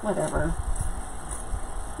 Yeah, it's like, whatever.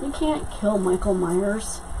 You can't kill Michael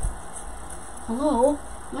Myers. Hello?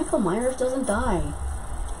 Michael Myers doesn't die.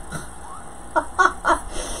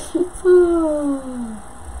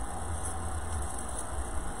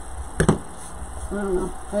 I don't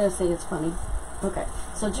know. I just think it's funny. Okay,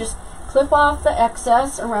 so just clip off the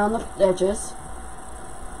excess around the edges.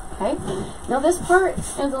 Okay. Now this part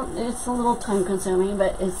is it's a little time consuming,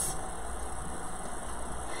 but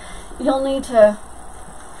you'll need to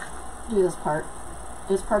do this part.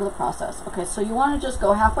 It's part of the process. Okay, so you want to just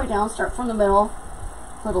go halfway down, start from the middle,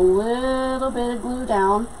 put a little bit of glue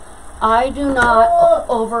down. I do not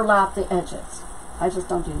overlap the edges. I just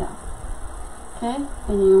don't do that. Okay,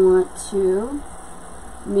 and you want to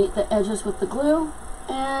meet the edges with the glue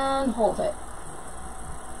and hold it.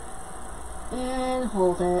 And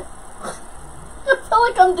hold it. I feel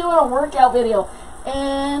like I'm doing a workout video.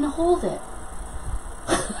 And hold it.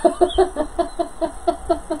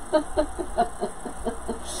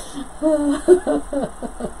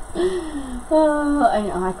 Oh, I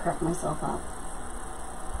know, I cracked myself up.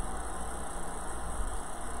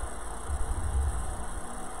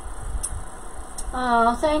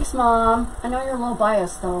 Oh, thanks, Mom. I know you're a little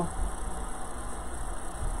biased, though.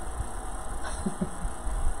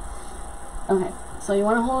 Okay, so you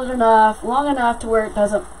want to hold it long enough to where it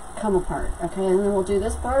doesn't come apart. Okay, and then we'll do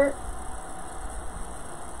this part.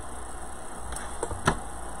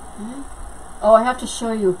 Okay. Oh, I have to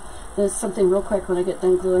show you this something real quick when I get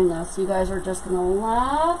done gluing this. You guys are just gonna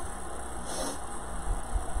laugh.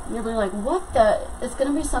 You'll be like, what the? It's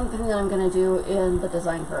gonna be something that I'm gonna do in the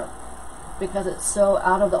design group because it's so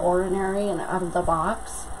out of the ordinary and out of the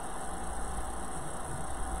box.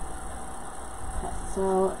 Okay,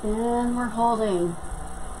 so, and we're holding.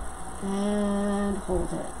 And hold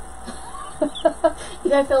it. You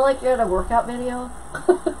guys feel like you're at a workout video?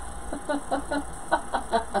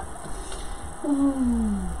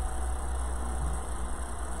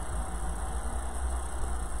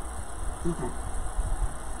 Okay.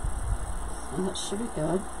 So that should be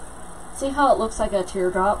good. See how it looks like a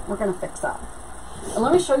teardrop? We're going to fix that. And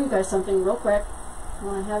let me show you guys something real quick.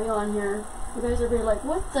 When I have you on here, you guys are going to be like,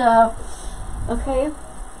 what the? Okay,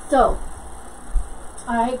 so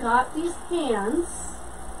I got these hands.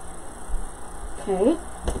 Okay.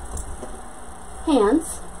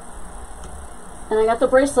 Hands. And I got the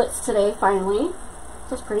bracelets today, finally.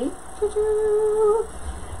 That's pretty.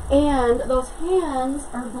 And those hands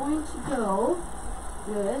are going to go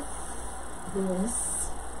with this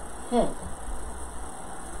head.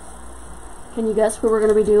 Can you guess what we're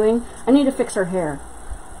going to be doing? I need to fix her hair.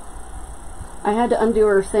 I had to undo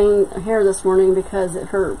her hair this morning because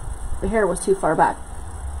her hair was too far back.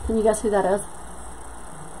 Can you guess who that is?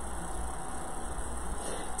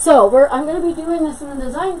 So I'm going to be doing this in the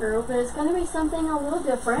design group, but it's going to be something a little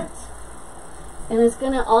different. And it's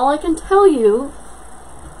going to, all I can tell you,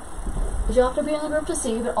 is you'll have to be in the group to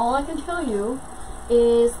see, but all I can tell you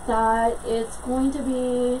is that it's going to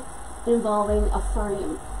be involving a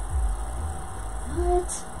frame.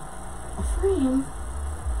 What? A frame?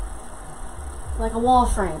 Like a wall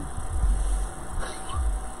frame.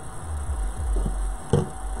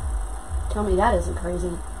 Tell me that isn't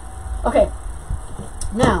crazy. Okay.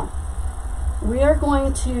 Now, we are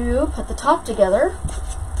going to put the top together.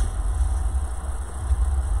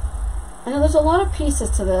 I know there's a lot of pieces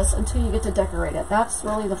to this until you get to decorate it. That's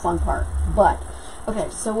really the fun part. But, okay,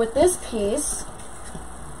 so with this piece,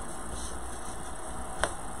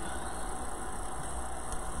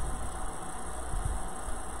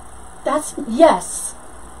 yes!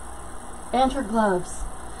 And her gloves.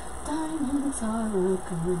 Diamonds are a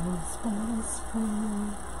girl's best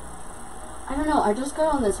friend. I don't know, I just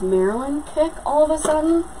got on this Marilyn kick all of a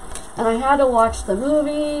sudden, and I had to watch the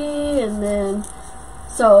movie, and then,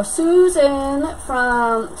 so Susan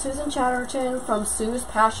Chatterton from Sue's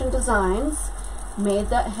Passion Designs made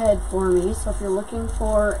that head for me, so if you're looking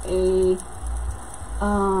for a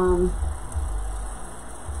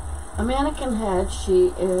mannequin head,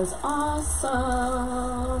 she is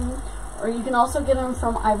awesome. Or you can also get them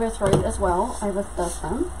from Iveth Wright as well. Iveth does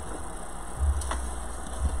them.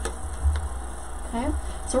 Okay,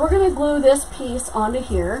 so we're going to glue this piece onto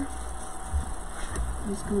here. I'm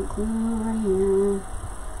just going to glue right here.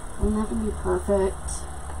 I'm not going to be perfect.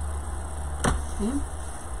 Okay.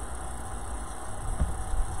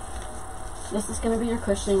 This is going to be your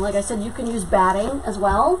cushioning. Like I said, you can use batting as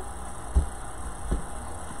well.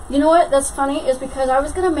 You know what, that's funny, is because I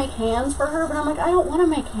was going to make hands for her, but I'm like, I don't want to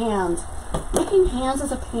make hands. Making hands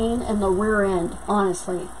is a pain in the rear end,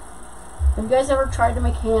 honestly. Have you guys ever tried to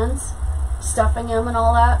make hands? stuffing them and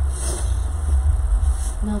all that.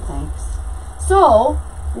 No thanks. So,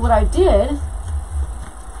 what I did,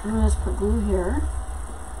 I'm going to just put glue here.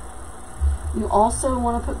 You also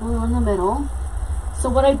want to put glue in the middle. So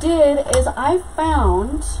what I did is I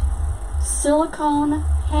found silicone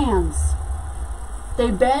hands.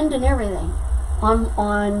 They bend and everything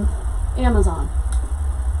on Amazon.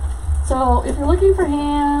 So if you're looking for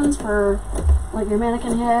hands for like your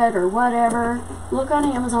mannequin head or whatever, look on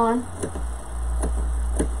Amazon.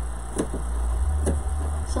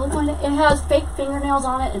 Silicone, it has fake fingernails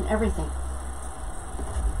on it and everything.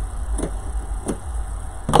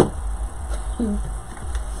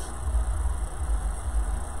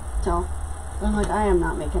 So, I'm like, I am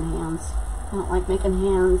not making hands. I don't like making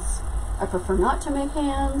hands. I prefer not to make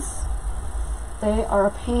hands. They are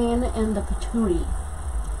a pain in the patootie.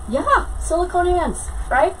 Yeah, silicone hands,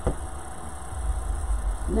 right?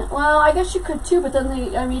 Well, I guess you could too, but then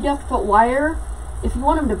you'd have to put wire. If you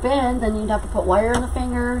want them to bend, then you'd have to put wire in the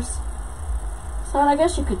fingers. So I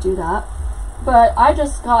guess you could do that. But I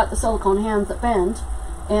just got the silicone hands that bend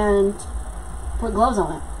and put gloves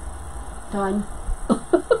on it. Done.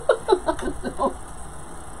 No.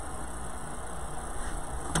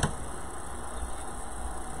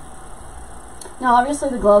 Now obviously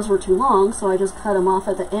the gloves were too long, so I just cut them off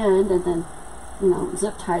at the end and then, you know,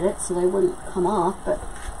 zip tied it so they wouldn't come off. But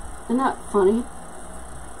isn't that funny?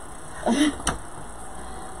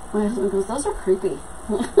 My husband goes, those are creepy.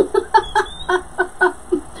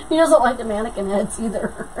 He doesn't like the mannequin heads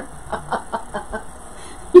either.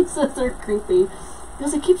 He says they're creepy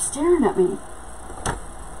because he keeps staring at me.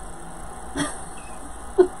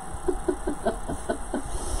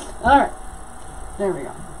 Alright, there we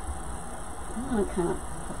go. I'm going to kind of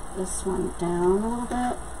put this one down a little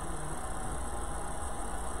bit.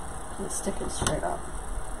 Let's stick it straight up.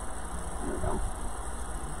 There we go.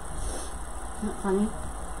 Isn't that funny?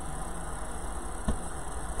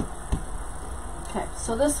 Okay,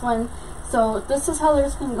 so this one, so this is how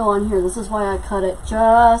this can go on here. This is why I cut it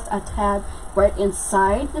just a tad right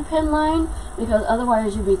inside the pin line, because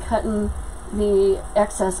otherwise you'd be cutting the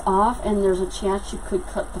excess off and there's a chance you could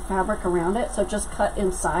cut the fabric around it. So just cut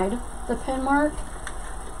inside the pin mark.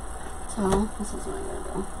 So this is what I'm going to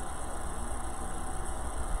do.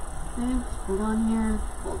 Okay, put it on here,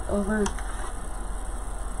 fold over.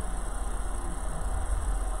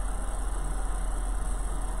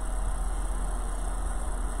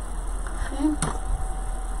 Okay,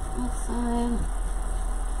 this side.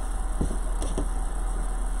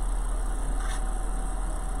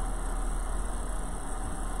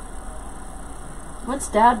 What's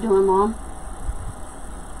Dad doing, Mom?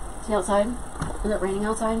 Is he outside? Is it raining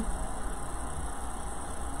outside?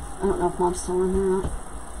 I don't know if Mom's still in there or not.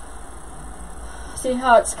 See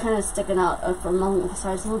how it's kind of sticking out from the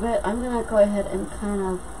sides a little bit? I'm going to go ahead and kind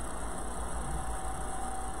of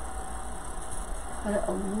cut it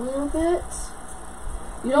a little bit.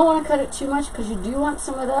 You don't want to cut it too much because you do want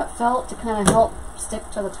some of that felt to kind of help stick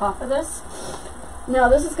to the top of this. Now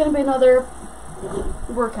this is going to be another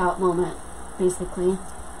workout moment. Basically,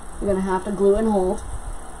 you're going to have to glue and hold,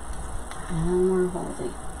 and we're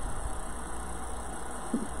holding.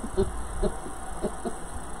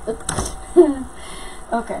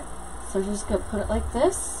 Okay, so you're just going to put it like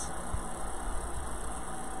this.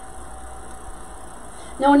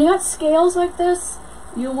 Now when you have scales like this,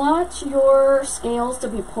 you want your scales to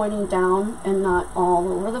be pointing down and not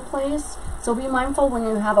all over the place. So be mindful when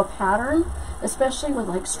you have a pattern, especially with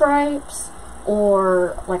like stripes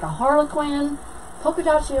or like a harlequin. Polka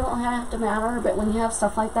dots, you don't have to matter, but when you have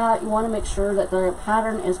stuff like that, you want to make sure that the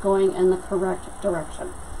pattern is going in the correct direction.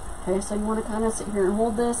 Okay, so you want to kind of sit here and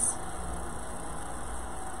hold this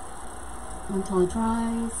until it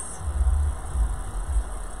dries.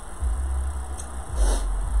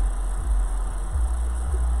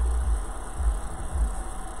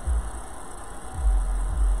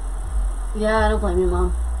 Yeah, I don't blame you,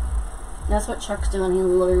 Mom. That's what Chuck's doing in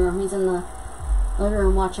the living room. He's in the living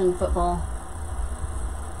room watching football.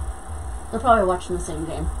 They're probably watching the same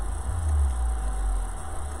game.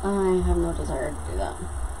 I have no desire to do that.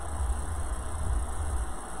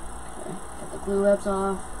 Okay, get the glue webs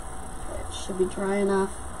off. Okay, it should be dry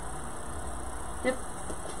enough. Yep.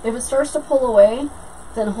 If it starts to pull away,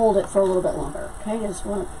 then hold it for a little bit longer. Okay, you just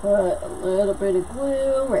want to put a little bit of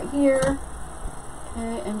glue right here.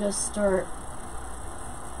 Okay, and just start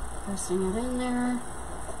pressing it in there.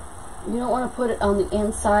 You don't want to put it on the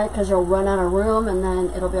inside because you'll run out of room and then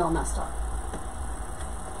it'll be all messed up.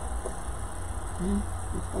 Okay,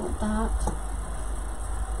 hold that.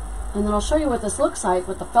 And then I'll show you what this looks like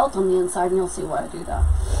with the felt on the inside and you'll see why I do that.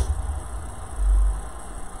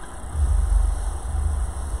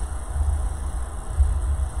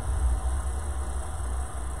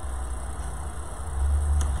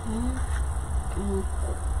 And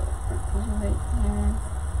put it right there.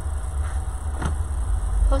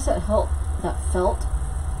 Plus that felt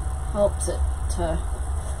helps it to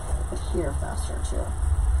adhere faster too.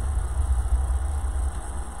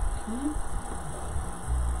 Okay.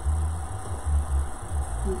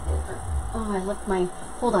 Oh, I left my,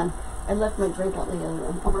 hold on. I left my drink out in the other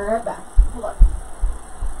room. I'll be right back. Hold on.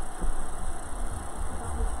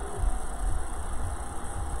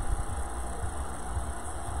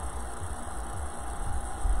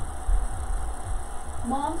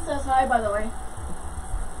 Mom says hi, by the way.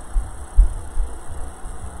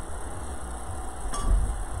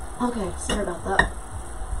 Okay, sorry about that.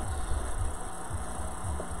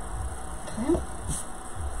 Okay.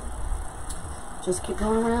 Just keep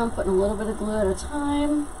going around, putting a little bit of glue at a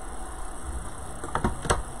time.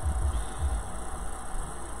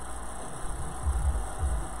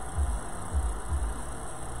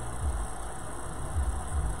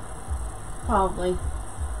 Probably.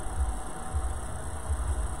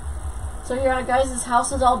 So yeah, guys, this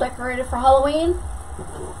house is all decorated for Halloween.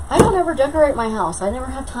 I don't ever decorate my house. I never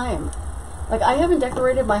have time. Like, I haven't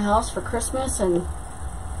decorated my house for Christmas in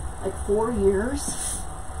like 4 years.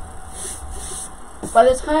 By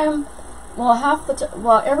the time,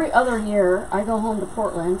 well, every other year I go home to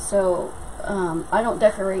Portland, so I don't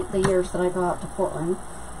decorate the years that I go out to Portland,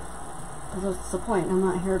 because what's the point? I'm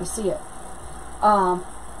not here to see it.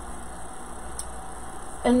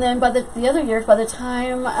 And then by the other years, by the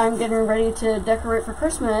time I'm getting ready to decorate for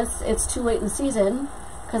Christmas, it's too late in the season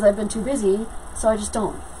because I've been too busy, so I just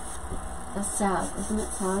don't. That's sad, isn't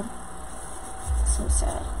it sad? It's so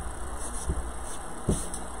sad.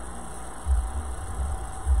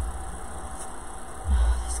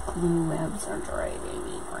 These glue webs are driving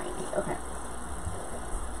me crazy. Okay.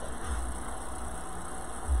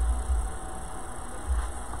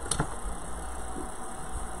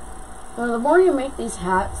 Well, the more you make these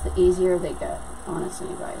hats, the easier they get, honestly,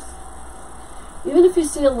 you guys. Even if you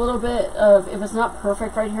see a little bit of, if it's not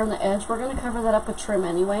perfect right here on the edge, we're going to cover that up with trim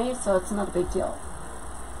anyway, so it's not a big deal.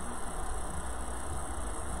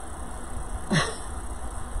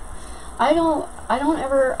 I don't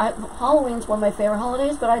ever, Halloween's one of my favorite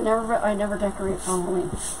holidays, but I never decorate for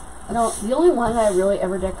Halloween. The only one that I really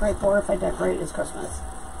ever decorate for, if I decorate, is Christmas.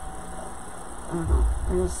 I don't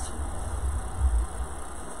know,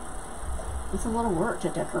 it's a lot of work to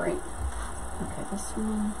decorate. Okay, this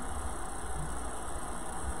one.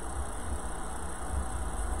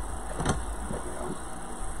 There we go.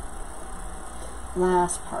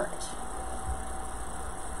 Last part.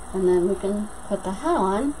 And then we can put the hat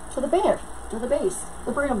on to the bear, to the base,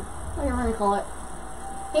 the brim, whatever you want to call it.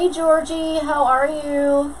 Hey Georgie, how are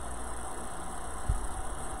you?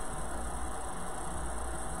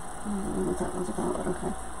 I don't know what that was about, but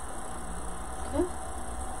okay. Okay.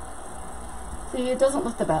 See, it doesn't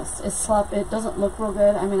look the best. It's sloppy. It doesn't look real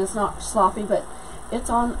good. I mean, it's not sloppy, but it's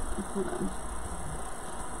on. Hold on.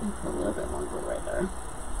 Let me put a little bit more glue right there.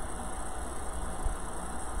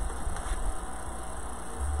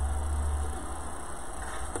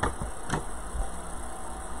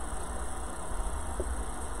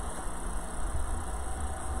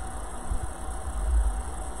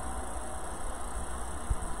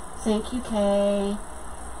 Thank you, Kay.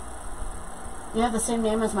 You have the same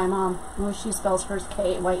name as my mom. Well, she spells hers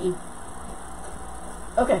K-Y-E.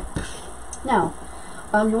 Okay. Now,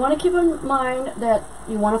 you want to keep in mind that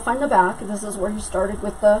you want to find the back. This is where you started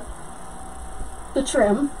with the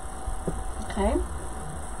trim. Okay.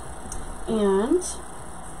 And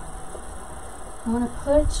you want to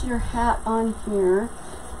put your hat on here.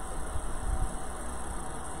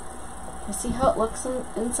 You see how it looks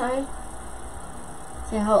inside?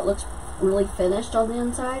 See how it looks really finished on the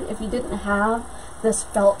inside? If you didn't have this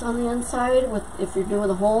felt on the inside, if you're doing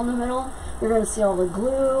a hole in the middle, you're going to see all the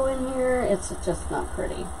glue in here. It's just not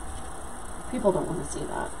pretty. People don't want to see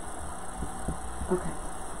that. Okay.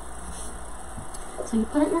 So you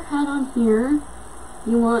put your hat on here.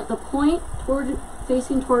 You want the point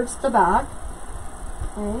facing towards the back.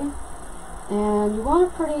 Okay. And you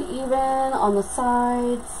want it pretty even on the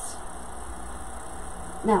sides.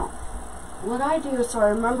 Now, what I do, so I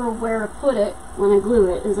remember where to put it when I glue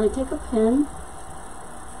it, is I take a pin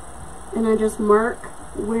and I just mark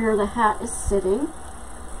where the hat is sitting.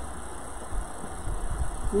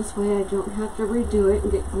 This way I don't have to redo it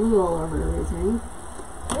and get glue all over everything.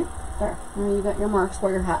 Okay, there. Now you got your marks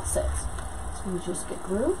where your hat sits. So you just get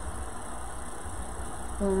glue,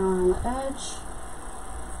 put it on the edge.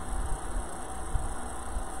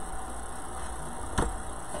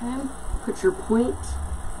 Okay, put your point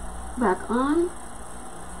back on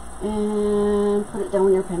and put it down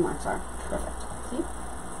where your pin marks are. Perfect. See?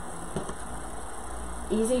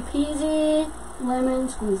 Easy peasy, lemon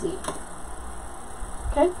squeezy.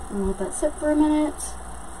 Okay, we'll let that sit for a minute.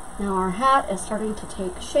 Now our hat is starting to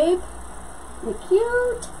take shape. Look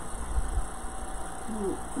cute.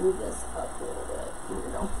 Move this up a little bit. There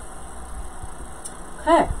we go.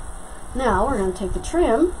 Okay, now we're going to take the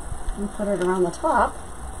trim and put it around the top.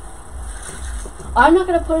 I'm not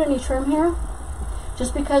going to put any trim here,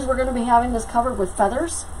 just because we're going to be having this covered with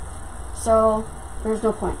feathers. So there's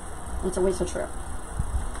no point. It's a waste of trim.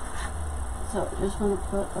 So just want to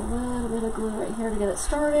put a little bit of glue right here to get it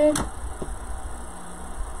started.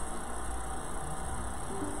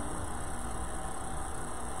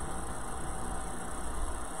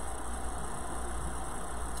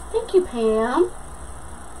 Thank you, Pam.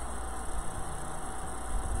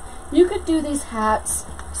 You could do these hats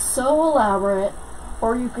so elaborate,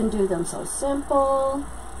 or you can do them so simple.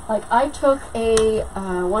 Like I took a,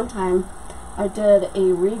 one time I did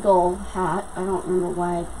a regal hat. I don't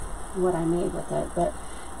remember what I made with it,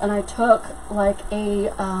 and I took like a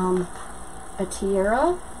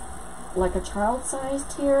tiara, like a child-sized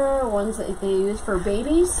tiara, ones that they use for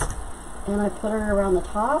babies, and I put it around the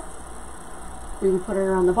top. You can put it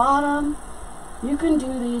around the bottom. You can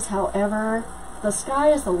do these however. The sky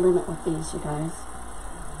is the limit with these, you guys.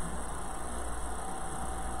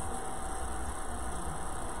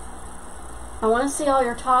 I want to see all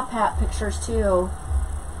your top hat pictures too.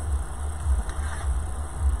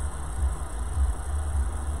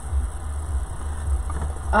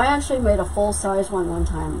 I actually made a full-size one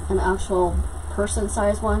time, an actual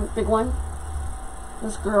person-size one, big one.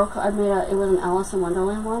 This girl, I made it was an Alice in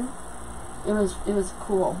Wonderland one. It was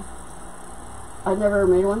cool. I've never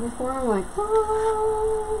made one before. I'm like,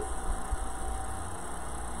 oh.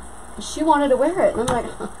 She wanted to wear it, and I'm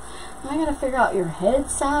like, I gotta figure out your head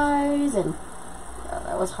size, and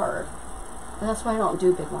that was hard. And that's why I don't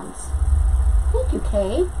do big ones. Thank you,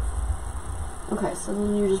 Kay. Okay, so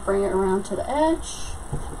then you just bring it around to the edge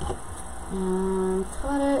and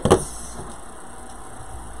cut it.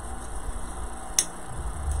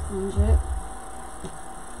 Hinge it.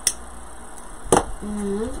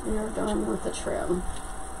 And we are done with the trim.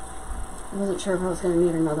 I wasn't sure if I was going to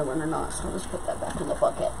need another one or not, so I'll just put that back in the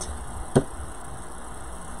bucket.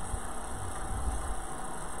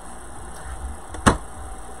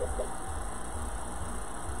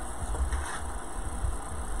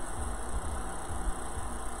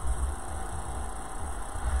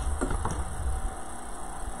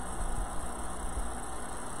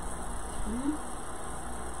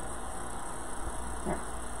 There.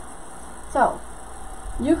 So,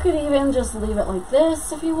 you could even just leave it like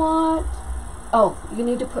this if you want. Oh, you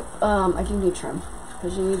need to put, I do need trim,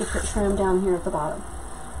 because you need to put trim down here at the bottom.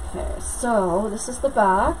 Okay, so this is the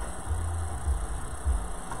back.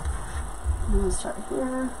 I'm going to start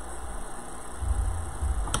here.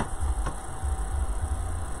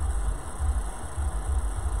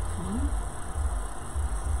 Okay.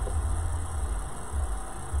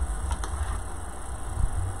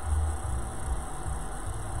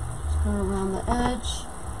 Just go around the edge.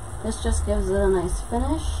 This just gives it a nice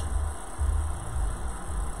finish.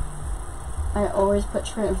 I always put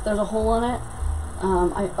trim. If there's a hole in it,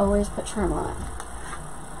 I always put trim on it.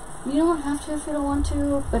 You don't have to if you don't want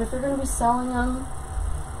to, but if you're going to be selling them,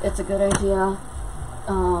 it's a good idea.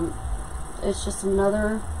 It's just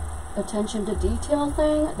another attention to detail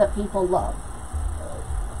thing that people love.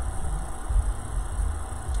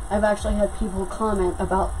 I've actually had people comment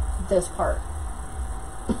about this part.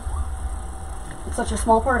 It's such a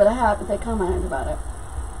small part of the hat that they commented about it.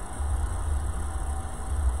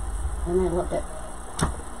 And they loved it.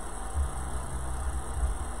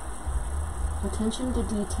 Attention to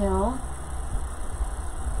detail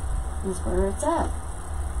is where it's at.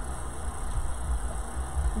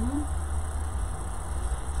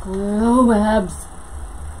 Glue webs.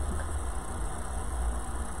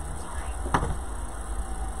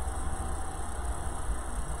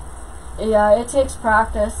 Yeah, it takes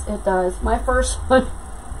practice. It does. My first one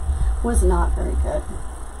was not very good.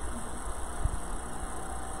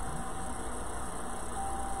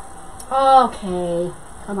 Okay,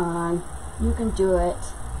 come on. You can do it.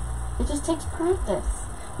 It just takes practice.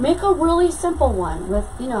 Make a really simple one with,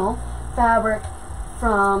 you know, fabric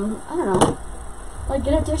from, I don't know, like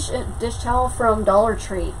get a dish towel from Dollar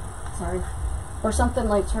Tree. Sorry. Or something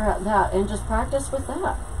like that, and just practice with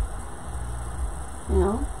that. You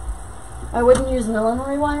know? I wouldn't use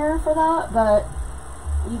millinery wire for that, but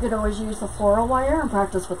you could always use the floral wire and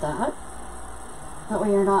practice with that. That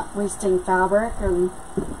way you're not wasting fabric and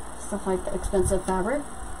stuff like that, expensive fabric.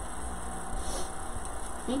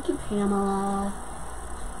 Thank you, Pamela.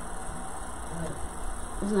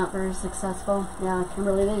 is not very successful. Yeah,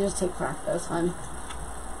 Kimberly, they just take practice, hon.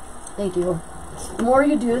 They do. The more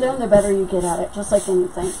you do them, the better you get at it, just like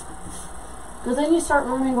anything. Because then you start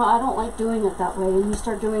learning, well, I don't like doing it that way, and you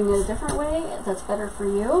start doing it a different way that's better for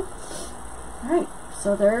you. Alright,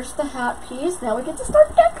 so there's the hat piece. Now we get to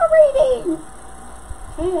start decorating.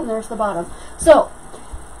 Okay, and there's the bottom. So,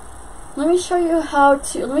 let me tell you how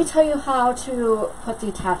to put the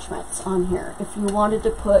attachments on here. If you wanted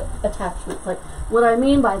to put attachments, like what I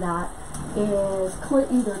mean by that is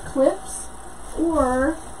either clips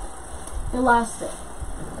or elastic.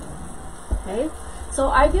 Okay, so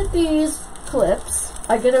I get these clips.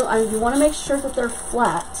 You want to make sure that they're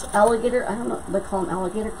flat. Alligator, I don't know, they call them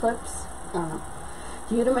alligator clips. I don't know.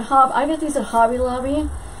 You get them at I get these at Hobby Lobby.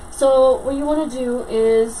 So what you want to do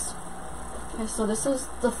is, okay, so this is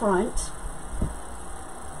the front.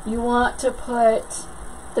 You want to put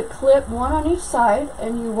the clip one on each side,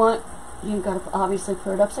 and you got to obviously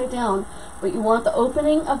put it upside down, but you want the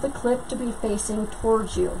opening of the clip to be facing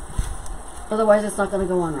towards you. Otherwise it's not going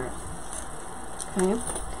to go on right. Okay?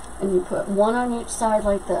 And you put one on each side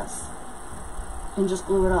like this, and just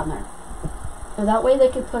glue it on there. And that way they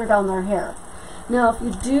can put it on their hair. Now if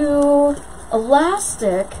you do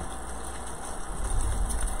elastic,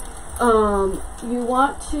 you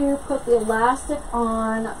want to put the elastic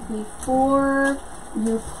on before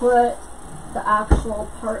you put the actual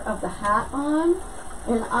part of the hat on.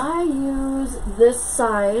 And I use this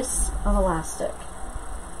size of elastic.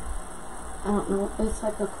 I don't know, it's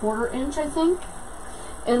like a 1/4 inch, I think.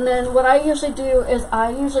 And then what I usually do is I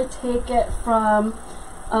usually take it from,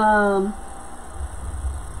 I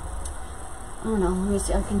don't know, let me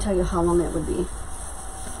see, I can tell you how long it would be.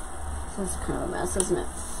 So it's kind of a mess, isn't it?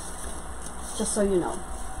 Just so you know.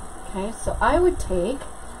 Okay, so I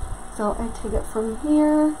take it from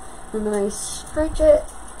here, and then I stretch it,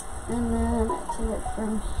 and then I take it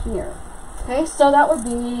from here. Okay, so that would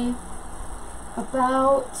be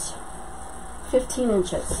about 15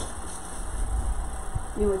 inches.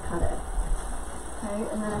 You would cut it. Okay,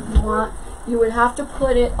 and then if you want, you would have to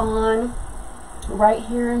put it on right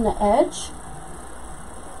here in the edge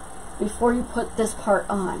before you put this part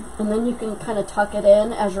on. And then you can kind of tuck it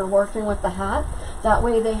in as you're working with the hat. That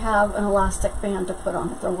way they have an elastic band to put on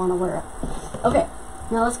if they want to wear it. Okay,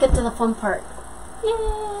 now let's get to the fun part.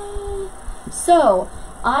 Yay! So,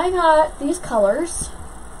 I got these colors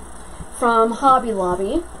from Hobby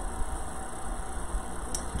Lobby.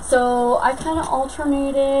 So I kind of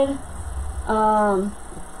alternated.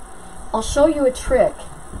 I'll show you a trick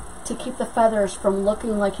to keep the feathers from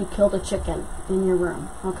looking like you killed a chicken in your room.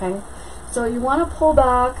 Okay, so you want to pull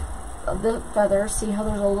back the feathers. See how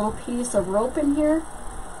there's a little piece of rope in here?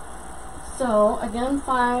 So again,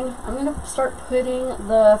 I'm going to start putting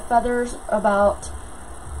the feathers about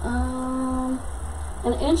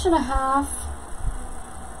 1.5 inches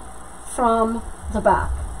from the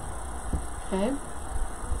back. Okay.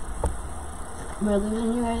 Am I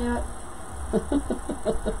losing you guys yet?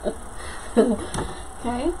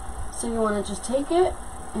 Okay, so you want to just take it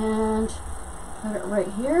and put it right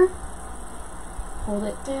here, hold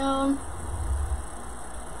it down,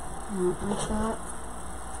 like that.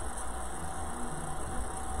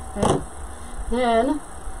 Okay, then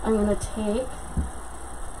I'm going to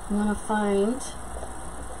find,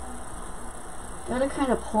 gotta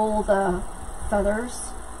kind of pull the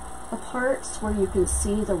feathers apart so where you can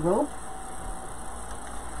see the rope.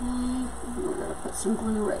 Okay, we're going to put some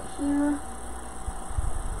glue right here.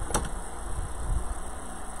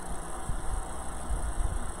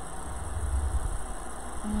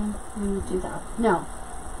 And I'm going to do that. Now,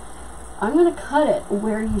 I'm going to cut it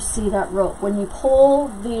where you see that rope. When you pull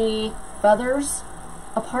the feathers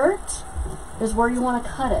apart is where you want to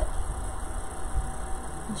cut it.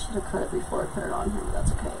 I should have cut it before I put it on here, but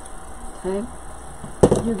that's okay. Okay?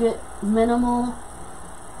 You get minimal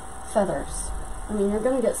feathers. I mean, you're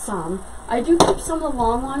going to get some. I do keep some of the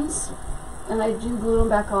long ones, and I do glue them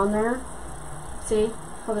back on there. See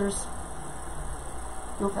how there's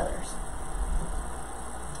no feathers.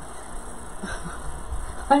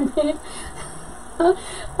 I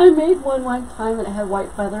made one time and it had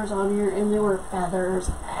white feathers on here, and there were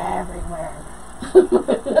feathers everywhere.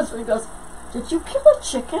 That's when he goes, "Did you kill a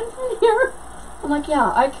chicken in here?" I'm like,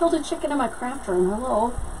 "Yeah, I killed a chicken in my craft room.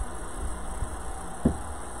 Hello."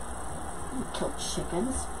 Killed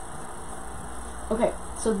chickens. Okay,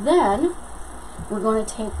 so then we're going to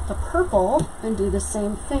take the purple and do the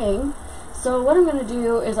same thing. So what I'm going to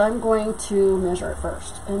do is I'm going to measure it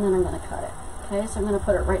first, and then I'm going to cut it. Okay, so I'm going to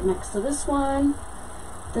put it right next to this one.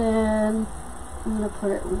 Then I'm going to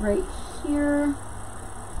put it right here.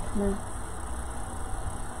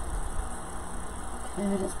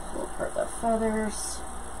 Okay, just pull apart the feathers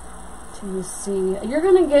till you see. You're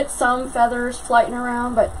going to get some feathers flying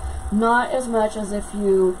around, but not as much as if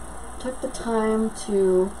you took the time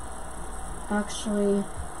to actually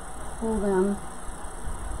pull them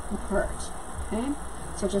apart. Okay,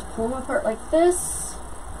 so just pull them apart like this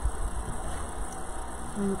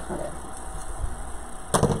and cut it.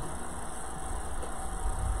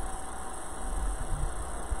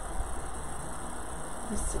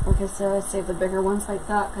 Like I said, I save the bigger ones like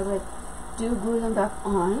that because I do glue them back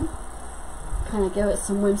on. Kind of give it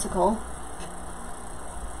some whimsical.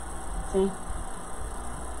 See?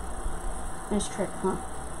 Nice trick, huh?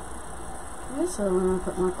 Okay, so I'm going to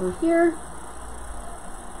put more glue here.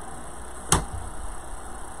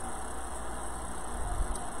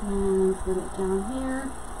 And put it down here.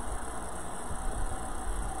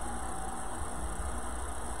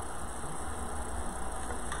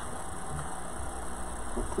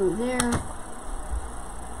 Put glue there.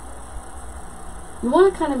 You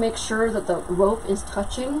want to kind of make sure that the rope is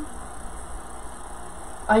touching.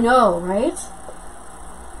 I know, right?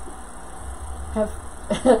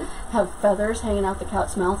 Have feathers hanging out the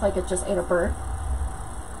cat's mouth like it just ate a bird.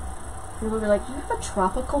 People will be like, you have a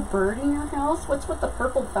tropical bird in your house? What's with the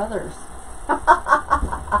purple feathers?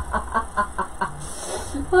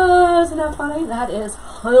 Oh, isn't that funny? That is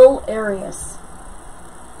hilarious.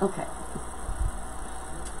 Okay.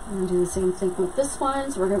 I'm going to do the same thing with this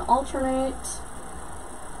one, so we're going to alternate.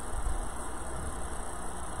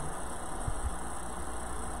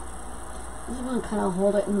 I just want to kind of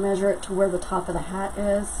hold it and measure it to where the top of the hat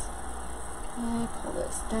is. Okay, pull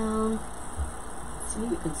this down. See,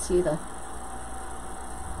 you can see the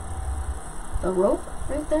rope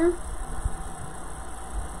right there.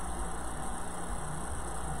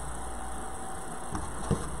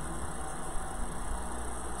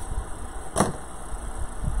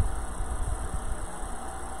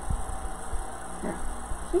 There.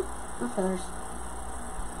 See? No feathers.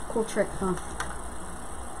 Cool trick, huh?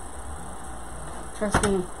 Trust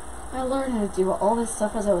me, I learned how to do all this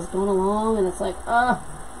stuff as I was going along, and it's like,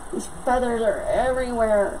 these feathers are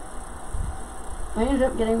everywhere. I ended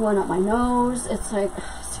up getting one up my nose. It's like,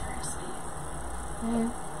 seriously.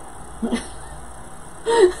 Okay.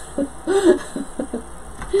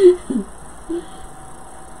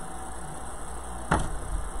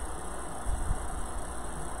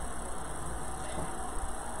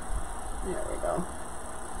 There we go.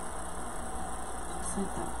 Just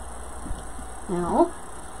like that. Now,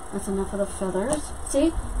 that's enough of the feathers.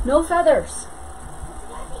 See? No feathers.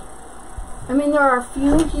 I mean, there are a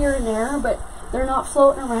few here and there, but they're not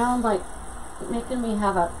floating around like making me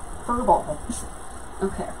have a fur ball.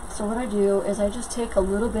 Okay, so what I do is I just take a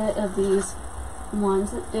little bit of these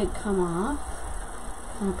ones that did come off,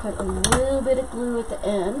 and I put a little bit of glue at the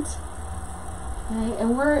end. Okay,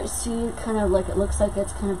 and where it see kind of like it looks like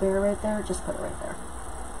it's kind of bare right there, just put it right there.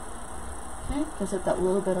 Okay, gives it that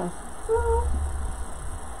little bit of glue.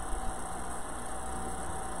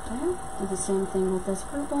 Okay, do the same thing with this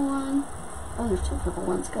purple one. Oh, there's two purple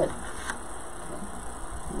ones, good. Okay.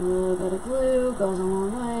 A little bit of glue goes a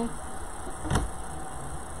long way.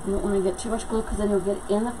 You don't want to get too much glue because then you'll get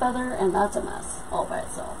in the feather and that's a mess all by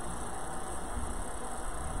itself.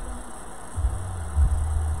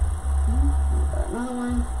 Okay, got another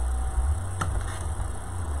one.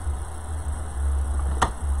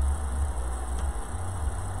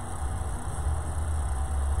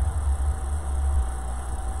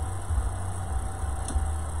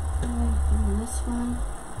 One,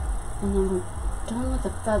 and then we're done with the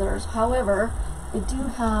feathers. However, I do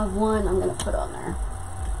have one I'm going to put on there.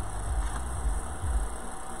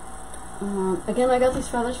 Again, I got these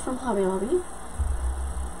feathers from Hobby Lobby.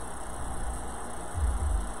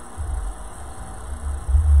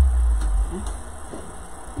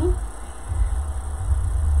 Okay.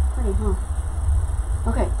 Pretty, huh?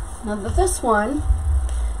 Okay, now this one,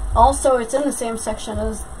 also it's in the same section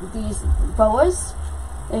as these boas.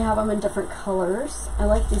 They have them in different colors. I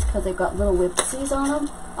like these because they've got little whipsies on them.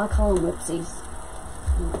 I call them whipsies.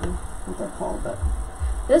 I don't know what they're called, but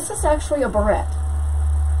this is actually a barrette.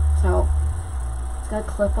 So it's got a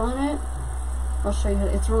clip on it. I'll show you.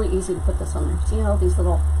 It's really easy to put this on there. See how these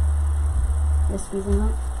little wispies in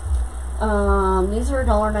it? These are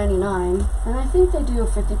 $1.99, and I think they do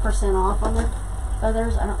 50% off on their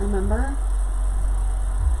feathers. I don't remember.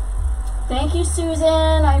 Thank you,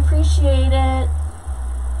 Susan. I appreciate it.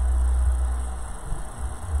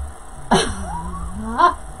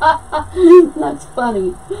 That's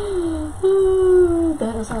funny.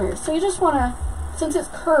 That is hilarious. So you just want to, since it's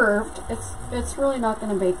curved, it's really not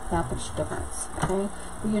going to make that much difference. Okay,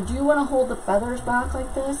 but you do want to hold the feathers back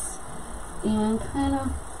like this, and kind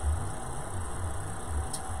of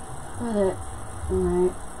put it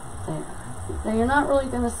right there. Now you're not really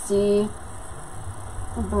going to see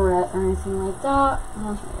a barrette or anything like that.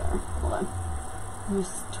 Oh, here we are. Hold on. Let me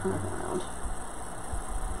just turn it around.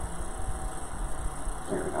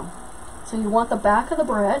 There we go. So you want the back of the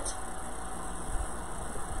barrette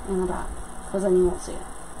in the back, because then you won't see it.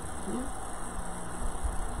 Okay.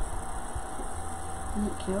 Isn't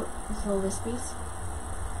it cute? These little wispies.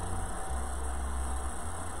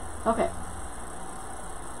 Okay.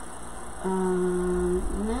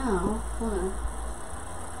 Now, hold on.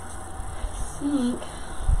 I think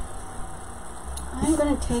I'm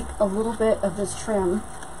going to take a little bit of this trim.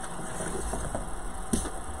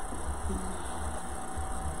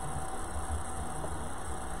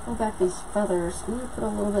 Pull back these feathers. I'm going to put a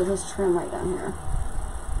little bit of this trim right down here.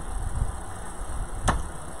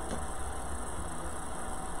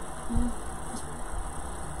 Okay.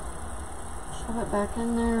 Shove it back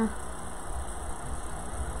in there.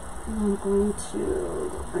 And I'm going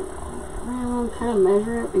to bring it all the way around, kind of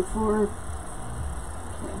measure it before.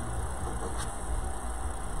 Okay.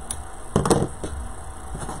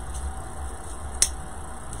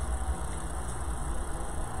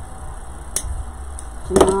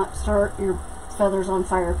 Do not start your feathers on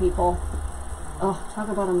fire, people. Oh, talk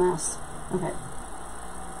about a mess. Okay.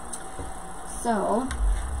 So,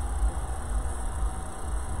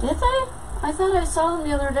 did they? I thought I saw them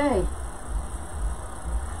the other day.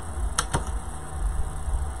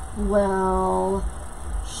 Well,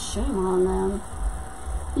 shame on them.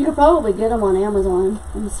 You could probably get them on Amazon,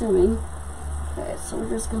 I'm assuming. Okay, so we're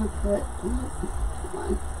just going to put, come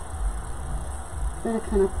on. You're going to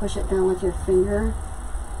kind of push it down with your finger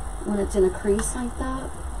when it's in a crease like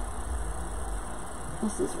that.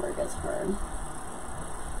 This is where it gets hard.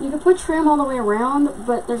 You can put trim all the way around,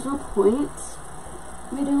 but there's no point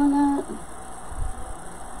me doing that.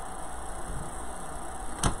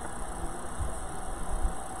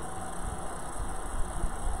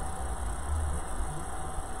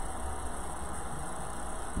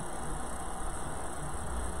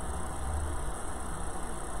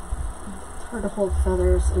 Hard to hold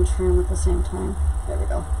feathers and trim at the same time. There we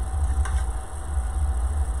go.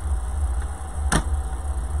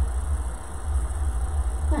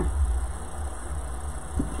 There.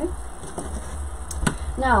 Okay.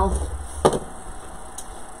 Now,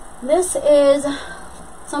 this is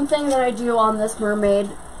something that I do on this mermaid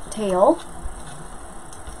tail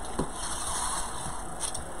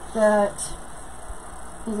that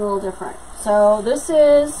is a little different. So this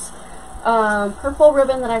is purple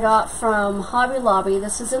ribbon that I got from Hobby Lobby.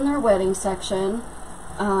 This is in their wedding section.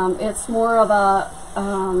 It's more of a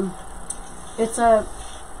it's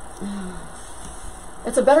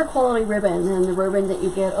a better quality ribbon than the ribbon that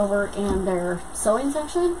you get over in their sewing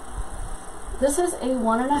section. This is a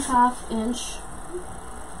 1.5 inch.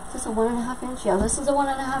 Is this a 1.5 inch? Yeah, this is a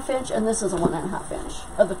 1.5 inch, and this is a 1.5 inch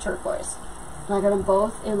of the turquoise. And I got them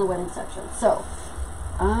both in the wedding section. So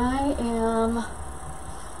I am.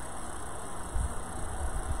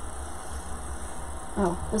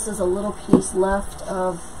 Oh, this is a little piece left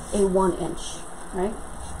of a 1 inch, right?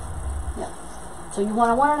 Yeah. So you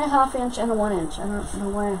want a 1.5 inch and a 1 inch. I don't know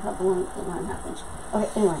why I have the 1.5 inch. Okay,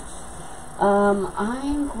 anyway.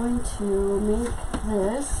 I'm going to make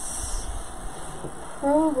this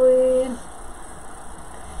probably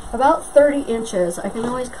about 30 inches. I can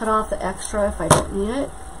always cut off the extra if I don't need it.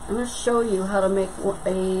 I'm going to show you how to make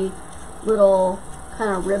a little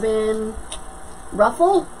kind of ribbon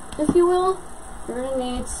ruffle, if you will. You're going to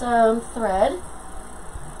need some thread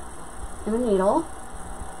and a needle.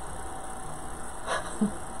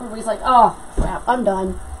 Everybody's like, oh crap, I'm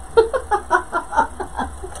done.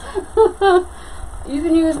 You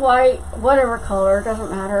can use white, whatever color, doesn't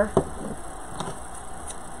matter.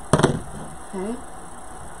 Okay.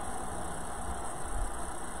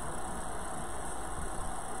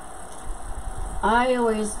 I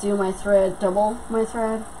always do my thread, double my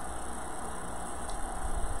thread.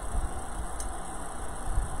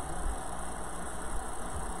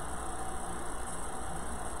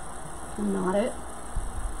 Knot it.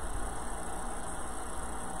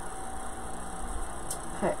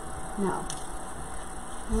 Okay, now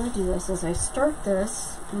how I do this is I start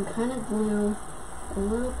this and kind of glue a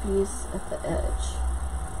little piece at the edge.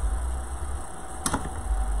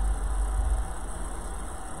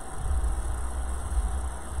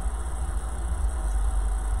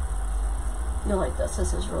 You'll like this.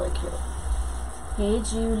 This is really cute. Hey,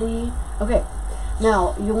 Julie. Okay,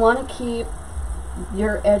 now you want to keep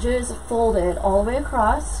your edges folded all the way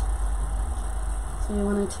across. So you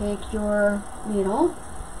want to take your needle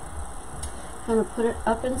kind of put it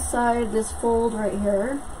up inside this fold right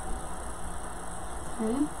here.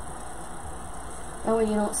 Okay. That way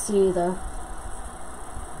you don't see the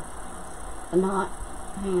knot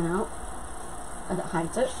hanging out, and it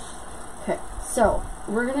hides it. Okay, so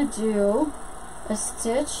we're going to do a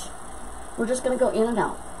stitch. We're just going to go in and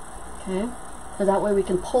out. Okay, so that way we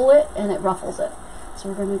can pull it and it ruffles it. So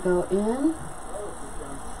we're going to go in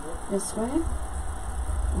this way,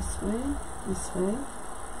 this way, this way.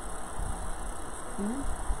 Okay.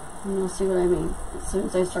 And you'll see what I mean as soon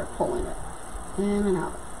as I start pulling it in and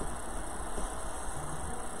out.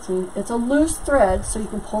 See, it's a loose thread, so you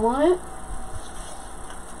can pull on it.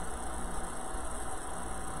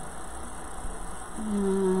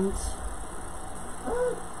 And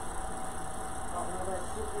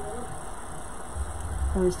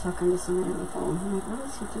I was talking to somebody on the phone. I'm like, what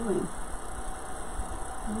is he doing?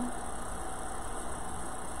 Okay.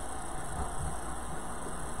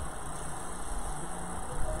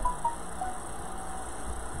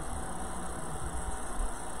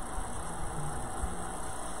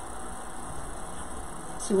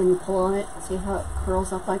 See when you pull on it, see how it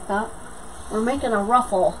curls up like that? We're making a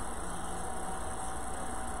ruffle.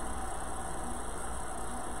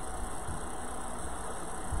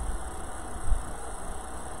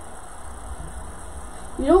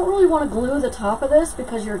 You don't really want to glue the top of this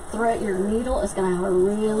because your needle is going to have a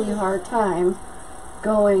really hard time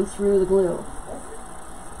going through the glue.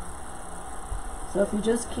 So if you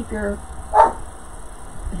just keep your,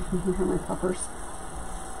 you hear my puppers.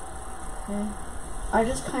 Okay. I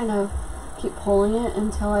just kind of keep pulling it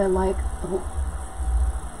until I like the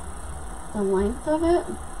length of it.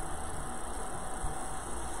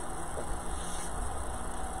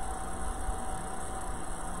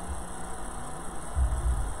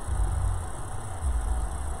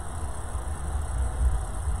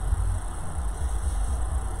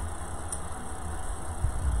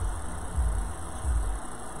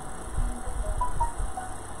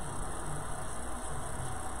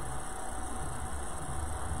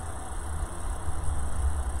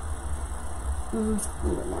 A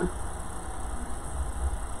little bit more.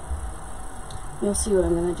 You'll see what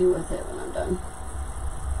I'm going to do with it when I'm done.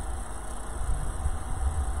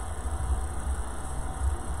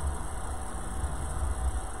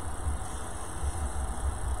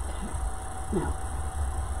 Okay. Now,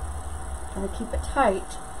 try to keep it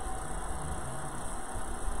tight.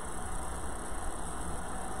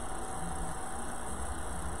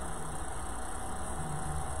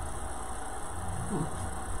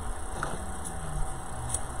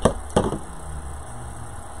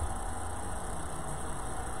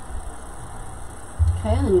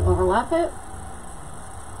 Okay, and then you overlap it,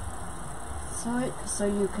 sew it so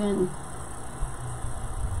you can,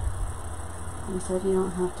 like I said, you don't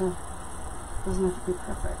have to, doesn't have to be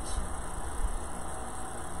perfect.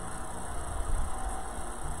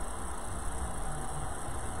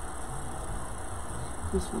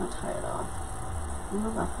 You just want to tie it off. A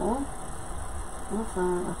little ruffle, a little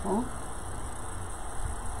flower ruffle.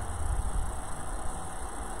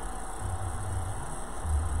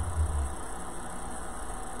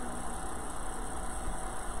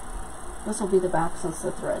 This will be the back since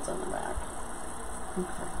the thread's on the back.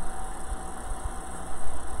 Okay.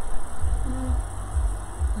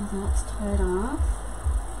 Now that's tied off.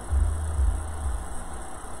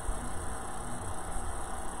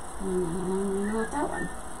 And then we got that one.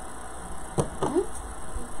 Okay.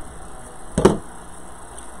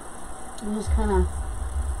 And just kind of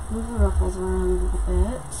move the ruffles around a little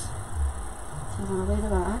bit. So I'm going to lay the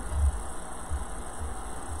back.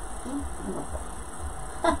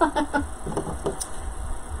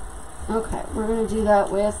 Okay, we're going to do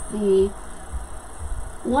that with the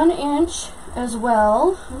 1 inch as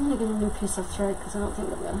well. I'm going to get a new piece of thread because I don't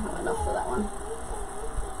think I'm going to have enough for that one.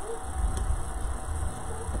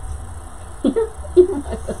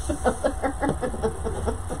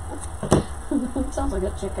 Sounds like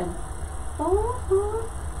a chicken.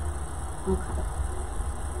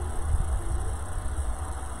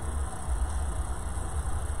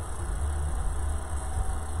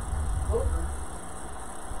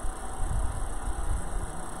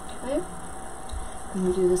 Okay. I'm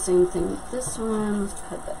going to do the same thing with this one. Let's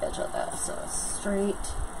cut the edge of that so it's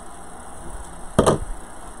straight.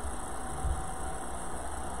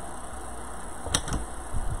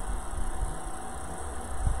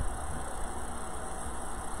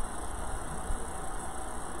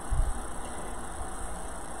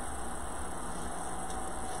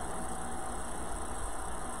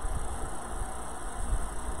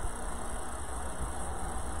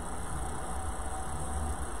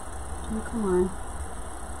 Oh, come on.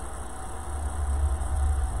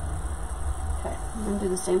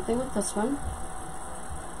 the same thing with this one.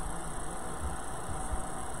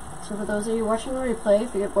 So for those of you watching the replay,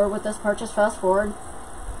 if you get bored with this part, just fast forward.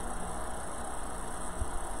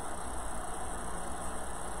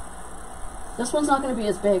 This one's not going to be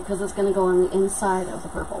as big because it's going to go on the inside of the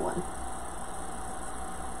purple one.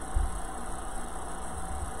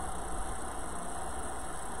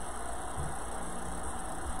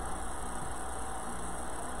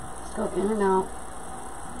 Just go in and out.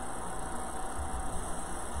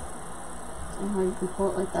 See how you can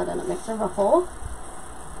pull it like that and it makes a ruffle.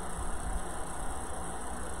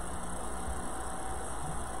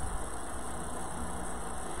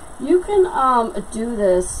 You can do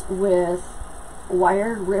this with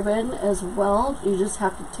wired ribbon as well. You just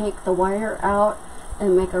have to take the wire out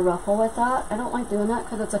and make a ruffle with that. I don't like doing that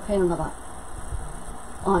because it's a pain in the butt,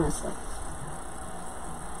 honestly.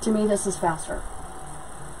 To me, this is faster.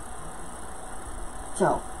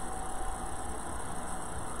 So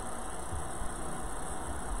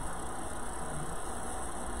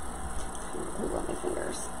glue on my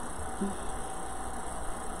fingers.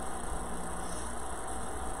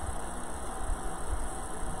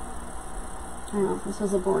 I know, this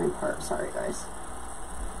was a boring part. Sorry, guys.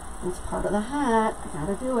 It's part of the hat. I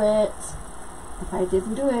gotta do it. If I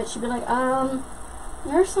didn't do it, she'd be like,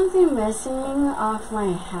 there's something missing off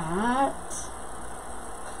my hat.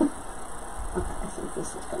 Okay, I think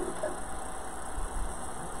this is gonna be good.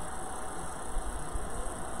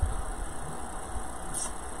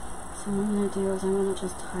 So what I'm gonna do is I'm gonna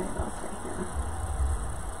just tie it off right here.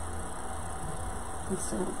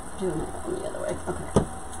 Instead of doing it on the other way. Okay.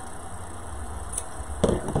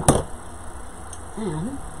 There we go.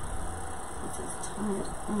 And let's just tie it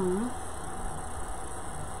off.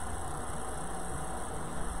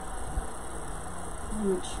 And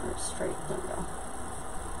make sure it's straight. There we go.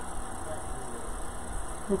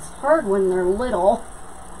 It's hard when they're little.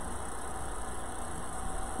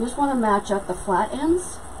 You just want to match up the flat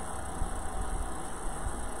ends.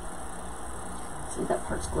 See, that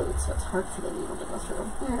part's glued, so it's hard for the needle to go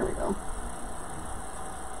through. There we go.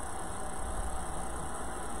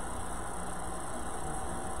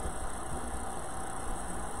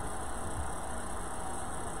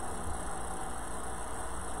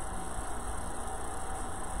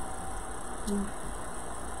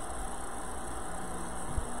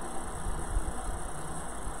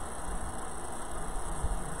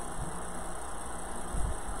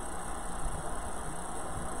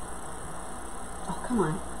 Oh, come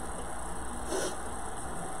on.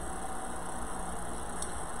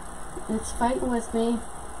 It's fighting with me.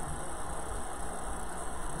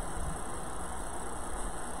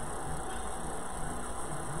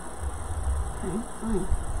 Okay, fine.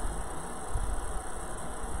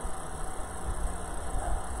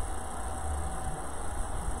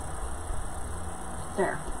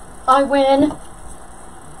 There. I win.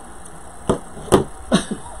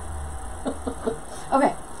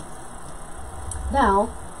 Okay. Now,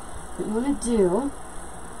 what you want to do,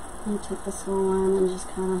 you take this little one and just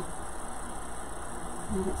kind of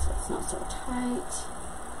make it so it's not so tight.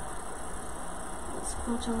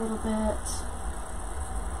 Scrunch a little bit.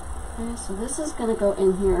 Okay, so this is going to go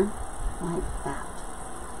in here like that.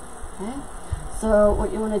 Okay, so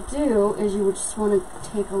what you want to do is you would just want to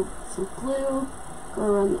take some glue, go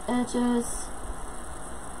around the edges.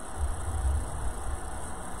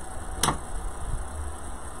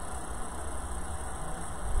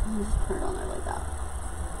 And just put it on there like that.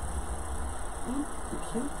 Okay,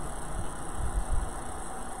 thank you.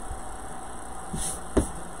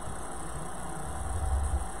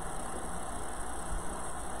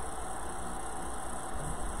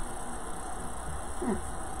 There.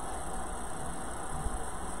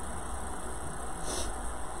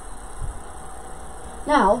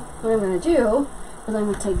 Now, what I'm going to do is I'm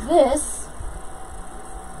going to take this,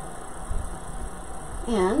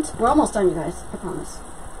 and we're almost done, you guys, I promise.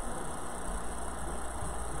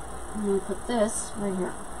 I'm going to put this right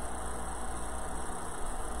here.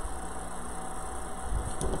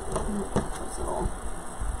 And put those little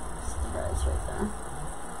threads right there.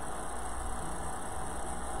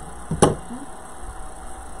 Okay.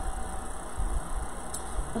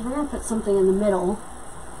 But we're going to put something in the middle.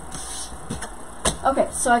 Okay,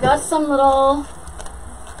 so I got some little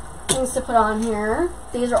things to put on here.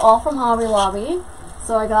 These are all from Hobby Lobby.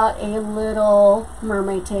 So I got a little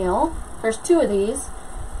mermaid tail. There's two of these.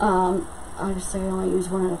 Obviously I only use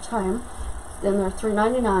one at a time. Then they're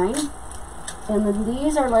 $3.99. And then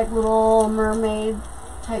these are like little mermaid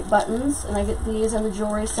type buttons. And I get these in the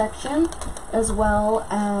jewelry section as well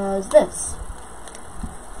as this.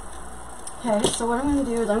 Okay, so what I'm going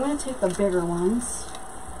to do is I'm going to take the bigger ones.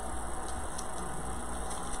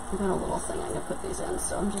 I got a little thing I'm going to put these in,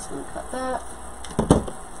 so I'm just going to cut that.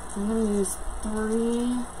 I'm going to use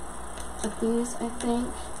 3 of these, I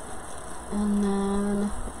think, and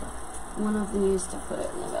then one of these to put it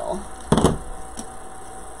in the middle.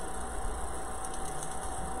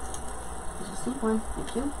 Just need one,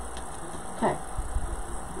 thank you. Okay,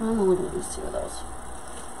 I'm only going to use 2 of those.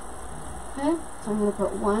 Okay, so I'm going to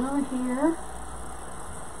put one over here.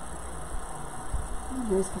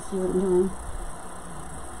 You guys can see what I'm doing.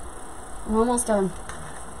 I'm almost done.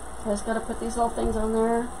 So I just got to put these little things on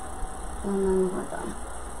there, and then we're done.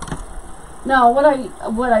 Now, what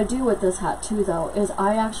I do with this hat too, though, is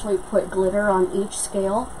I actually put glitter on each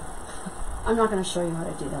scale. I'm not going to show you how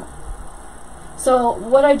to do that. So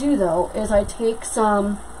what I do, though, is I take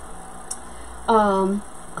some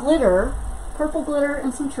glitter, purple glitter,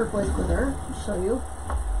 and some turquoise glitter. I'll show you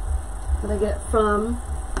what I get from.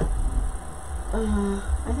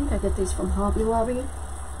 I think I get these from Hobby Lobby.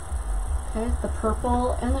 Okay, the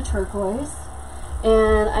purple and the turquoise.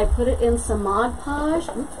 And I put it in some Mod Podge.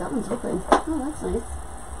 Oops, that one's open. Oh, that's nice.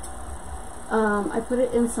 I put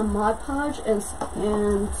it in some Mod Podge and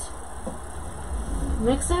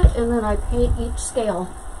mix it, and then I paint each scale.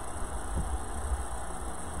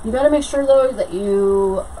 You got to make sure, though, that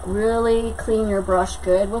you really clean your brush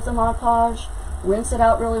good with the Mod Podge. Rinse it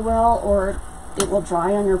out really well, or it will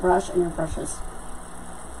dry on your brush and your brush is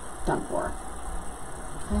done for.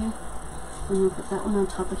 Okay, I'm going to put that one on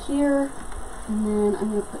top of here, and then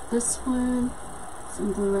I'm going to put this one,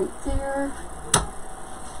 some glue right there,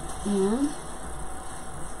 and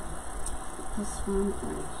this one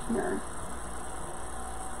right here.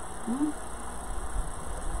 Okay.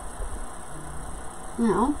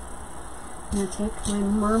 Now, I'm going to take my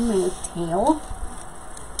mermaid tail.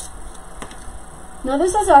 Now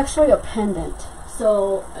this is actually a pendant,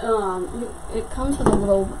 so it comes with a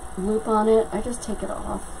little loop on it. I just take it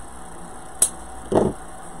off.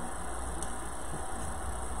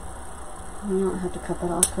 You don't have to cut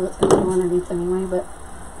that off because it's going to go underneath anyway, but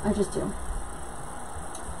I just do.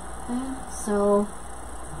 Okay, so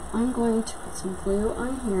I'm going to put some glue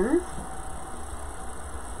on here.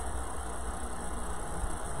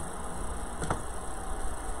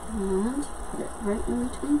 And put it right in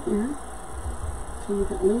between here, so you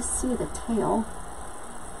can at least see the tail.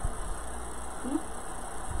 Okay.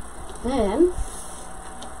 Then,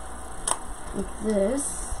 with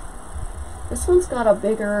this one's got a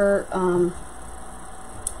bigger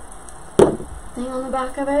thing on the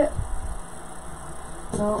back of it.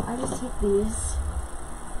 So I just take these,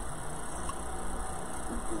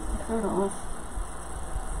 cut it off.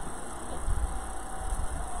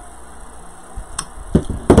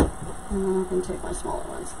 And then I can take my smaller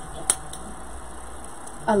ones.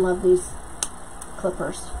 I love these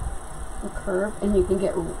clippers. The curve, and you can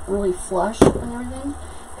get really flush and everything.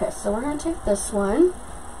 Okay, so we're going to take this one.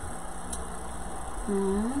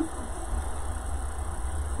 And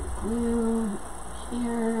glue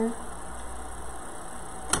here. And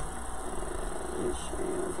make sure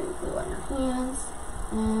you don't get glue on your hands.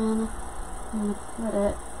 And I'm going to put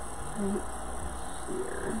it right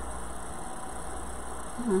here.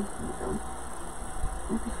 There we go.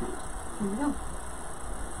 Okay, there we go.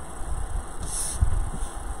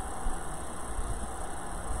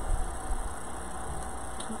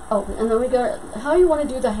 Oh, and then we got, how you want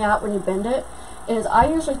to do the hat when you bend it is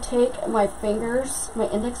I usually take my fingers, my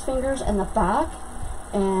index fingers and the back,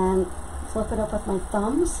 and flip it up with my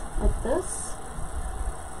thumbs like this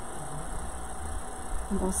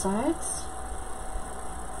on both sides.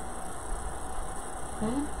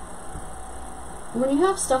 Okay. When you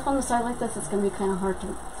have stuff on the side like this, it's going to be kind of hard to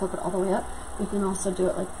flip it all the way up. You can also do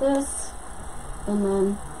it like this, and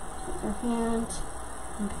then take your hand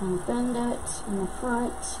and kind of bend it in the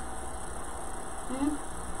front. Okay.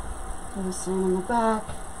 Do the same in the back.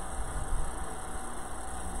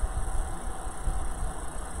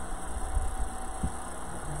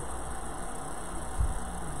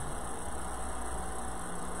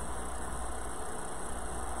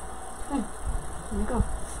 Okay, there you go.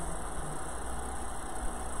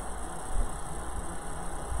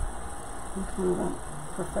 I'm kind of a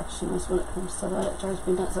perfectionist when it comes to that. It drives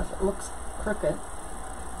me nuts if it looks crooked.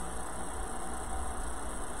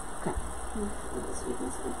 Okay. So you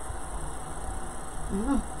can see. There you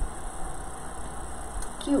go.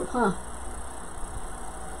 Cute, huh?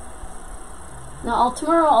 Now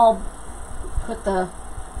tomorrow I'll put the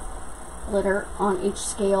glitter on each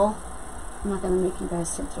scale. I'm not going to make you guys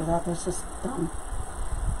sit through that. That's just dumb.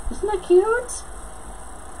 Isn't that cute?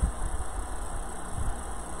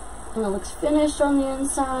 And it looks finished on the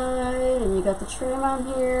inside, and you got the trim on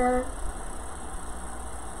here.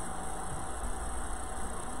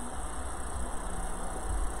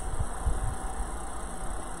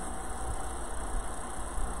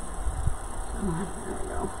 Come on, there we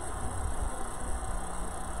go.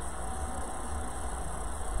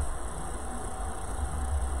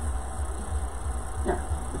 There,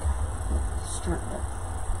 okay. Start there.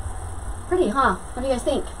 Pretty, huh? What do you guys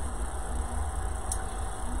think?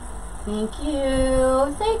 Thank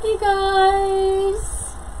you. Thank you, guys.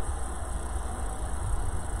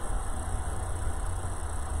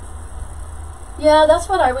 Yeah, that's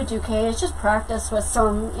what I would do, Kay. It's just practice with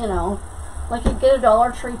some, you know, like you get a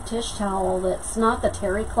Dollar Tree dish towel that's not the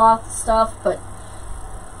terry cloth stuff, but,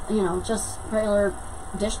 you know, just regular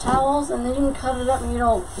dish towels, and then you can cut it up and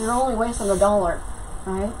you're only wasting $1,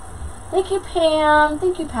 right? Thank you, Pam.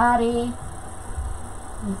 Thank you, Patty.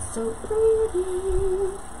 It's so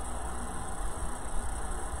pretty.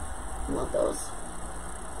 I love those.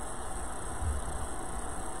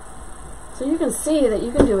 So you can see that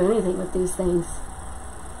you can do anything with these things.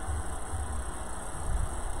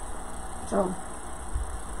 So,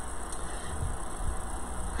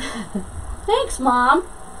 thanks, Mom.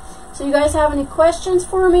 So you guys have any questions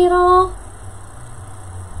for me at all?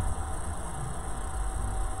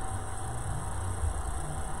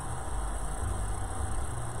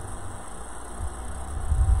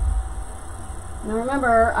 Now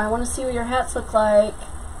remember, I want to see what your hats look like.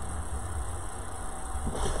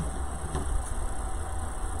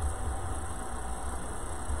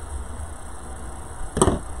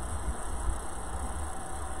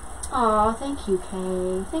 Aw, thank you,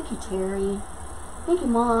 Kay. Thank you, Terry. Thank you,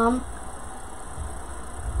 Mom.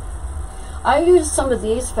 I use some of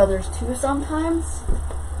these feathers too sometimes.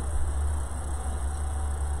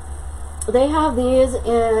 They have these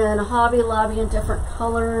in Hobby Lobby in different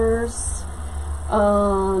colors.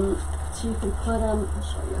 So you can put them, I'll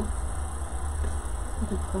show you. You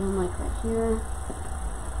can put them like right here.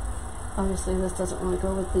 Obviously this doesn't really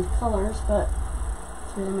go with these colors, but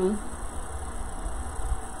see what I mean?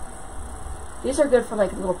 These are good for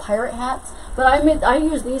like little pirate hats, but I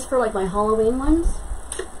use these for like my Halloween ones.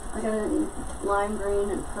 I got it in lime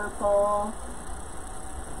green and purple.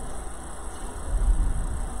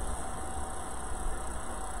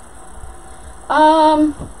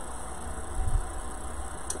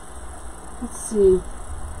 Let's see.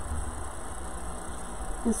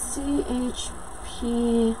 The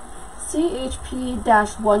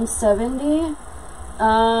CHP-170.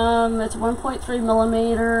 It's 1.3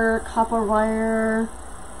 millimeter copper wire.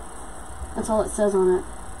 That's all it says on it.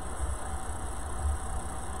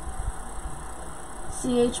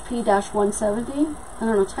 CHP-170. I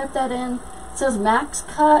don't know, type that in. It says max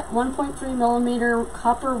cut, 1.3 millimeter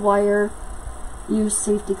copper wire. Use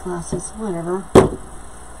safety glasses. Whatever.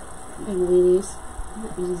 Big weenies. I'm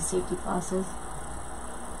not using safety glasses.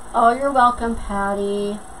 Oh, you're welcome,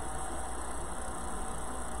 Patty.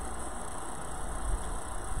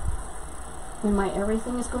 And my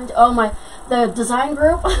everything is going to, oh, the design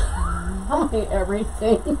group. Oh, my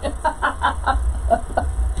everything.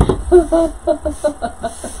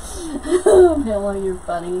 Hello, you're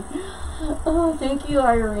funny. Oh, thank you,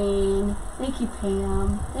 Irene. Thank you,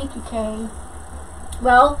 Pam. Thank you, Kay.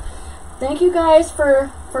 Well, thank you guys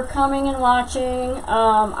for coming and watching.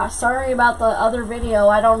 I'm sorry about the other video.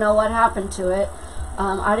 I don't know what happened to it.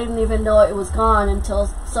 I didn't even know it was gone until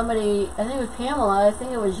somebody, I think it was Pamela, I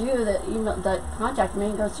think it was you that contacted me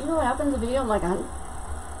and goes, you know what happened to the video? I'm like, I don't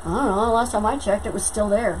know, last time I checked it was still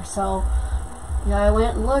there. So yeah, I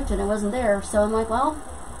went and looked and it wasn't there. So I'm like, well,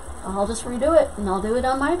 I'll just redo it and I'll do it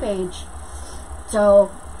on my page. So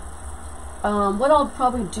what I'll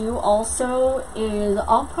probably do also is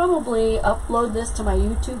I'll probably upload this to my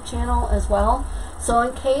YouTube channel as well. So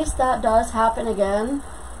in case that does happen again,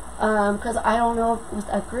 because I don't know if it was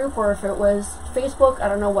a group or if it was Facebook, I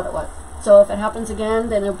don't know what it was. So if it happens again,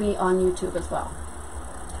 then it'll be on YouTube as well.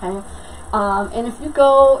 Okay. And if you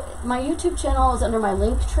go, my YouTube channel is under my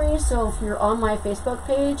link tree. So if you're on my Facebook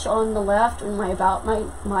page, on the left in my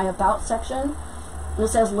about section, and it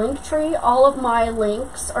says link tree, all of my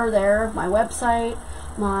links are there. My website,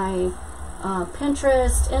 my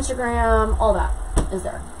Pinterest, Instagram, all that is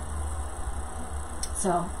there.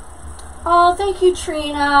 So. Oh, thank you,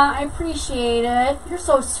 Trina. I appreciate it. You're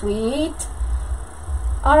so sweet.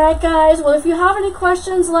 Alright, guys. Well, if you have any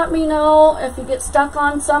questions, let me know. If you get stuck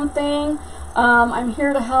on something, I'm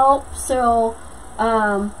here to help. So,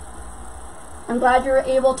 I'm glad you were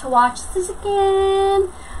able to watch this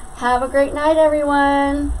again. Have a great night,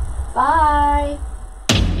 everyone. Bye.